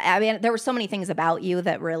anymore. I mean, there were so many things about you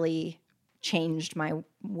that really changed my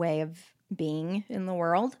way of being in the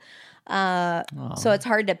world. So it's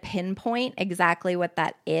hard to pinpoint exactly what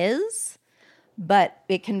that is, but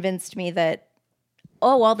it convinced me that,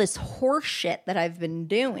 all this horse shit that I've been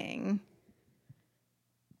doing,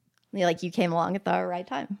 like, you came along at the right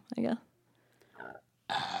time, I guess.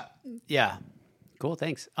 Yeah. Cool.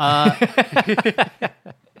 Thanks.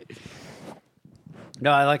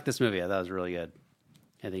 No, I like this movie. I thought it was really good.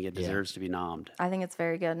 I think it deserves to be nommed. I think it's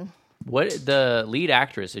very good. What the lead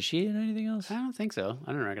actress, is she in anything else? I don't think so.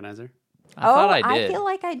 I don't recognize her. I thought I I did. feel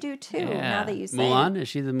like I do too. Yeah. Now that you say Mulan? it. Is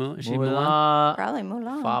she Mulan? Mulan. Probably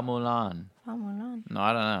Mulan. Fa Mulan. Mulan. No,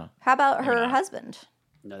 I don't know. How about her husband?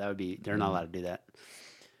 No, that would be. They're not allowed to do that.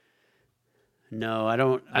 No, I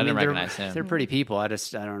don't. I didn't they're- recognize him. They're pretty people. I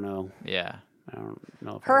don't know. Yeah. I don't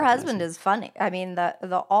know. If I Her recognize husband him. is funny. I mean,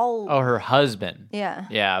 the all. Oh, her husband. Yeah.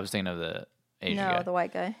 Yeah, I was thinking of the Asian No, guy. the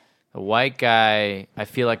white guy The white guy, I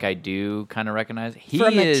feel like I do kind of recognize. He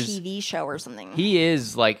from is. a TV show or something. He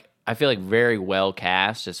is like, I feel like very well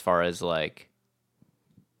cast as far as like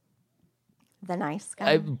the nice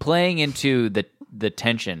guy. playing into the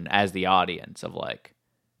tension as the audience of like.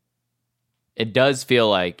 It does feel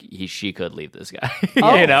like she could leave this guy,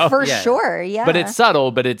 you know, for Yeah. sure. Yeah, but it's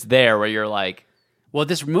subtle, but it's there where you're like, Well,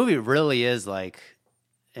 this movie really is like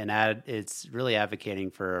it's really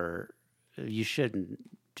advocating for you shouldn't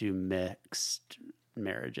do mixed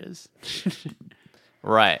marriages.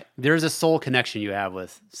 Right. There's a soul connection you have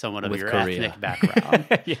with someone of With your Korea. ethnic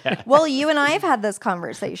background. Well, you and I have had this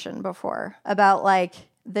conversation before about like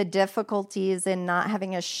the difficulties in not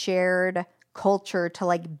having a shared culture to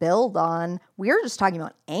like build on. We were just talking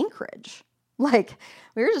about Anchorage. Like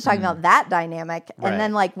we were just talking about that dynamic. Right. And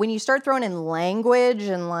then like when you start throwing in language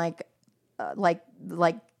and like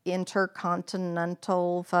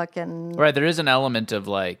intercontinental fucking Right. There is an element of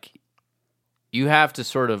like, you have to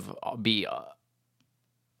sort of be,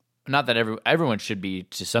 not that everyone should be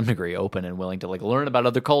to some degree open and willing to like learn about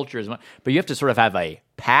other cultures, but you have to sort of have a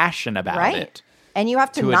passion about right. it. And you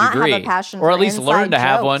have to to a not have degree. a passion Or for at least learn inside to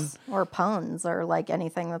have jokes or puns or like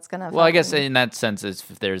anything that's gonna. Well, I guess in that sense,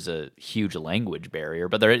 if there's a huge language barrier,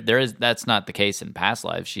 but there is that's not the case in past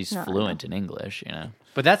lives. She's fluent in English, you know.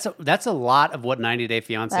 But that's a lot of what 90 Day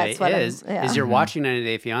Fiance That's what is. yeah. Is you're watching 90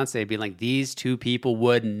 Day Fiance being like, these two people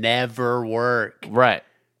would never work Right.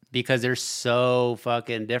 because they're so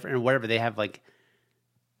fucking different. And whatever they have, like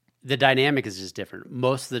the dynamic is just different.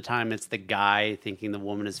 Most of the time, it's the guy thinking the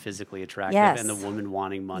woman is physically attractive Yes. and the woman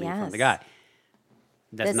wanting money from Yes. the guy.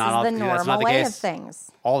 That's this not is all. the That's normal not the way case of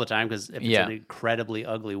things. all the time. Because if it's Yeah. an incredibly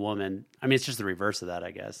ugly woman, I mean, it's just the reverse of that,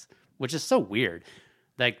 I guess, which is so weird.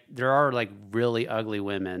 Like there are like really ugly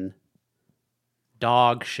women,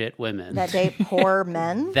 dog shit women That date poor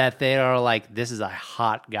men. that they are like, this is a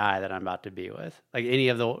hot guy that I'm about to be with. Like any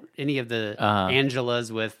of the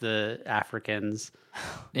Angelas with the Africans.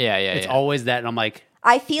 Yeah. It's always that, and I'm like,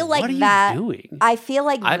 I feel like what are that. you doing? I feel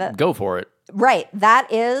like I'd go for it. right.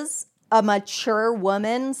 That is a mature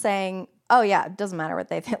woman saying, "Oh yeah, it doesn't matter what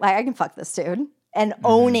they think. Like I can fuck this dude," and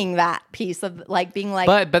owning that piece of like being like.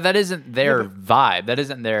 But that isn't their vibe. That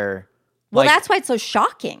isn't their. well, like, that's why it's so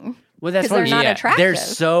shocking. Well, that's 'Cause they're what not yeah. attractive. They're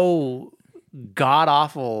so god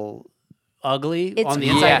awful ugly it's on the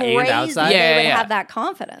crazy inside and outside. Yeah, they would yeah. have that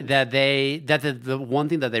confidence. That the one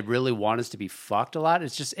thing that they really want is to be fucked a lot.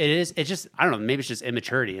 It's just I don't know, maybe it's just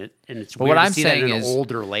immaturity, and it's But weird what to I'm see that saying in an is-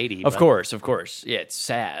 older lady. Of but- course. Yeah, it's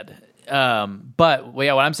sad. But well,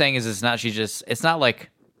 yeah, what I'm saying is, it's not like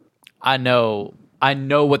I know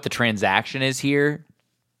what the transaction is here.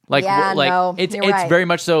 Like, Yeah, no, it's you're right. very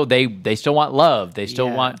much so. They still want love. They still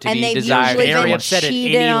Yeah. want to And be they've desired. usually very been upset at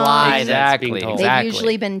cheated any on. lie that's Exactly, being told. They've exactly.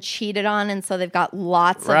 usually been cheated on, and so they've got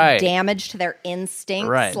lots Right. of damage to their instincts.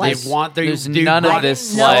 Right. Like, There's they none want of this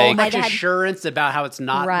so like much I'd had- assurance about how it's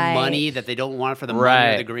not Right. money, that they don't want it for the money or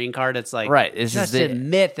Right. the green card. It's like, Right, this just is the-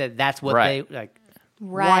 admit that that's what Right. they like.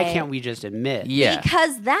 Right. Why can't we just admit? yeah.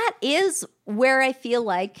 because that is where I feel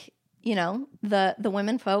like, you know, the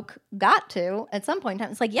women folk got to at some point in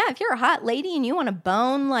time. It's like, yeah, if you're a hot lady and you want to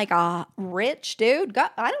bone like a rich dude,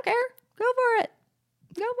 I don't care. Go for it.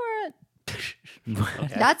 Go for it.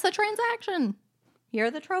 That's a transaction. You're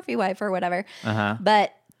the trophy wife or whatever. Uh-huh.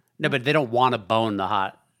 But No, but they don't want to bone the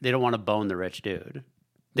hot. They don't want to bone the rich dude.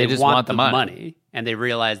 They just want the money. and they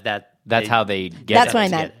realize that That's how they get that's it. what I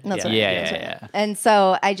get meant. it. That's Yeah. what I Yeah, meant. yeah. And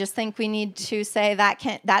so I just think we need to say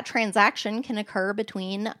that transaction can occur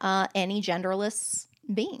between any genderless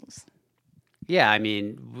beings. Yeah, I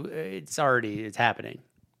mean, it's happening.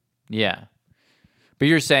 Yeah. But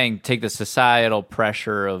you're saying take the societal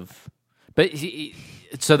pressure of,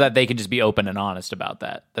 so that they can just be open and honest about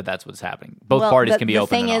that's what's happening. Both parties can be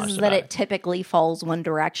open and honest The thing is about that it. it typically falls one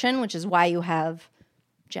direction, which is why you have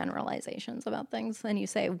generalizations about things and you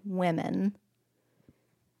say women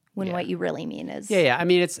when what you really mean is Yeah. I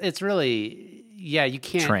mean, it's really, yeah. You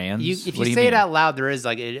can't Trans? if What you do you say it mean? out loud, there is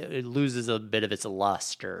like it loses a bit of its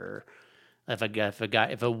luster. If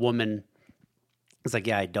a woman is like,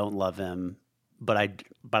 yeah, I don't love him, but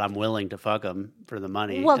I'm willing to fuck him for the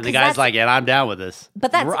money, Well, and the 'cause guy's that's- like, yeah, I'm down with this.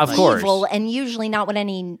 but that's Of course. evil and usually not what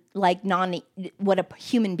any like what a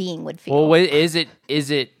human being would feel. Well, wait, is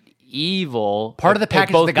it evil? Part of the if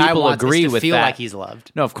package both the guy people wants agree is to with feel that? like he's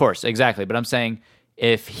loved. No, of course, exactly. But I'm saying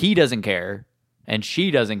if he doesn't care and she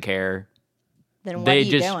doesn't care, then what they are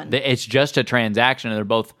you just doing? it's just a transaction, and they're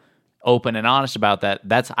both open and honest about that.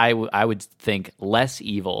 That's I would think less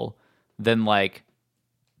evil than like,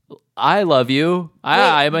 I love you,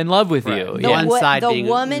 I'm in love with you. The One wo- side the being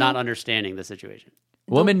woman- not understanding the situation.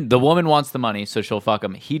 The woman wants the money, so she'll fuck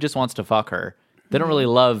him. He just wants to fuck her. They don't really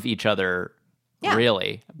love each other, Yeah.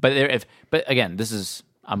 really. But again,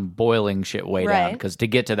 I'm boiling shit way down Right. because to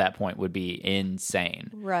get to that point would be insane.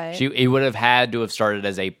 Right. It would have had to have started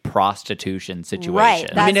as a prostitution situation. Right,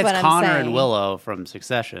 I mean, That's it's what I'm Connor saying. and Willow from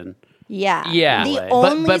Succession. Yeah. Yeah. The But-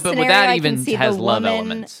 only but scenario that I even can see has the love woman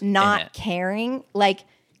elements in not it. caring, like,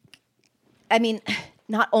 I mean,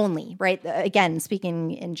 not only, right? Again,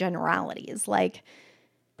 speaking in generalities, like,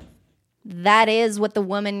 that is what the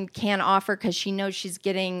woman can offer because she knows she's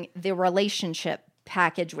getting the relationship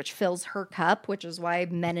package, which fills her cup, which is why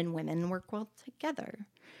men and women work well together.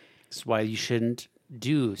 That's why you shouldn't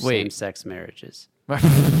do same-sex marriages.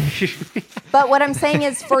 But what I'm saying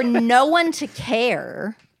is for no one to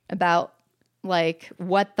care about like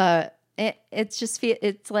what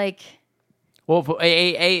it's like Well,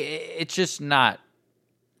 it's just not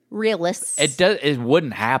realistic. It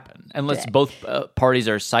wouldn't happen unless both parties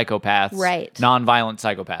are psychopaths, right? Non-violent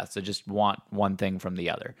psychopaths that just want one thing from the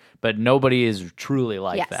other. But nobody is truly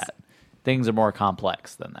like that. Things are more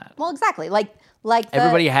complex than that. Well, exactly. Like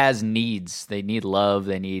everybody has needs. They need love.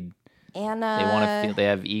 They need. Anna. They want to feel. They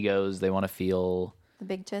have egos. They want to feel. The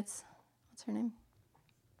big tits. What's her name?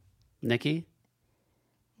 Nikki?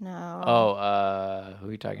 No. Oh, who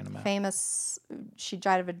are you talking about? Famous. She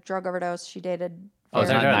died of a drug overdose. She dated. Oh, it's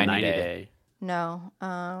not Very- 90 Day. No.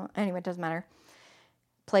 Anyway, it doesn't matter.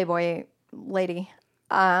 Playboy lady.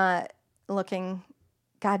 Looking.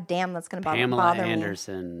 God damn, that's going to Pamela bother me.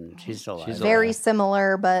 Anderson. She's still alive. She's Very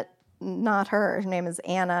similar, but not her. Her name is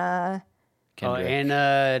Anna Kendrick.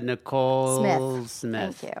 Anna Nicole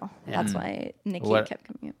Smith. Thank you. That's why Nikki What- kept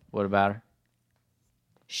coming up. What about her?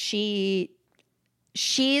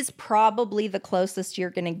 She's probably the closest you're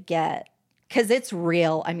going to get. Because it's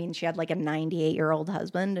real. I mean, she had like a 98-year-old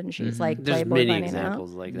husband, and she's like There's Playboy many money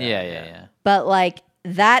examples now. like that. Yeah. But like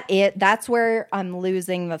that's where I'm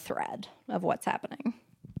losing the thread of what's happening.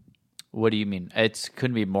 What do you mean? It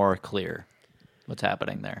couldn't be more clear what's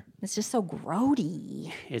happening there. It's just so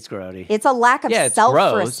grody. It's grody. It's a lack of Yeah, it's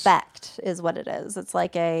self-respect is what it is. It's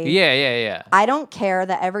like Yeah. I don't care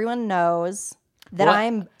that everyone knows that Well-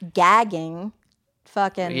 I'm gagging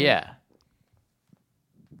fucking Yeah.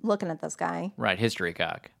 looking at this guy. Right. History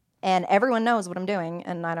cock. And everyone knows what I'm doing,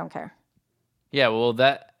 and I don't care. Yeah. Well,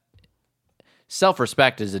 that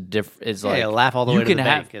self-respect is like laugh all the you way to can the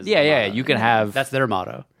have. bank is Yeah. the Yeah. motto. You can have. That's their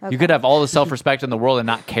motto. You could have all the self-respect in the world and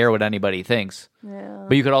not care what anybody thinks. Yeah.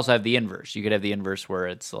 But you could also have the inverse. You could have the inverse where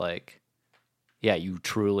it's like, yeah, you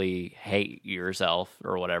truly hate yourself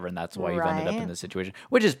or whatever, and that's why you've ended up in Right. this situation,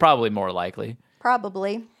 which is probably more likely.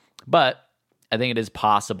 Probably. But I think it is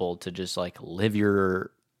possible to just like live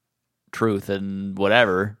your truth and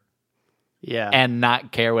whatever Yeah. and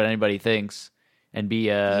not care what anybody thinks and be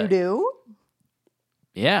You do?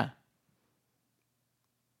 yeah.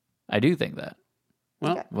 I do think that.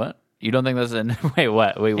 well, Okay. What? You don't think that's an wait,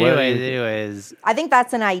 what? Wait, what? anyways. I think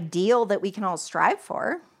that's an ideal that we can all strive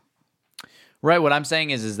for. Right, what I'm saying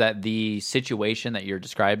is that the situation that you're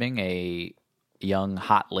describing, a young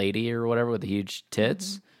hot lady or whatever with huge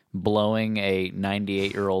tits blowing a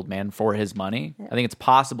 98-year-old man for his money, I think it's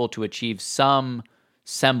possible to achieve some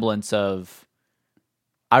semblance of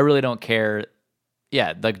I really don't care.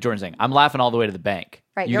 Yeah, like Jordan's saying, I'm laughing all the way to the bank.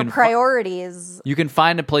 Right. You Your can priority is you can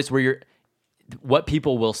find a place where what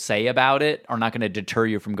people will say about it are not going to deter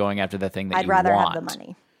you from going after the thing that I'd you rather want. have the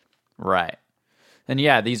money. Right. And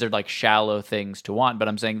yeah, these are like shallow things to want, but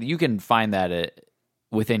I'm saying that you can find that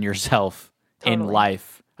within yourself in Totally.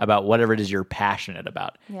 life about whatever it is you're passionate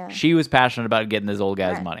about. Yeah. She was passionate about getting this old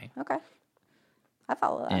guy's Right. money. Okay. I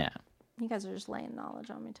follow that. Yeah. You guys are just laying knowledge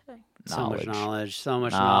on me today. So much knowledge. So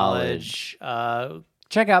much Knowledge. knowledge.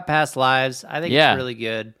 Check out Past Lives. I think Yeah. it's really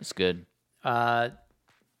good. It's good.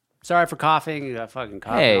 Sorry for coughing. You got fucking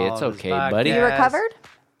coughing. Hey, all it's over this okay, buddy. podcast. You recovered?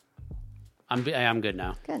 I'm good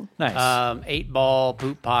now. Good. Nice. 8-ball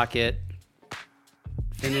poop pocket.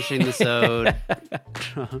 Finishing the sode.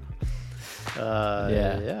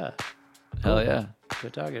 Yeah. Yeah. Hell yeah.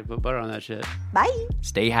 Good talking. Put butter on that shit. Bye.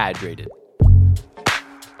 Stay hydrated.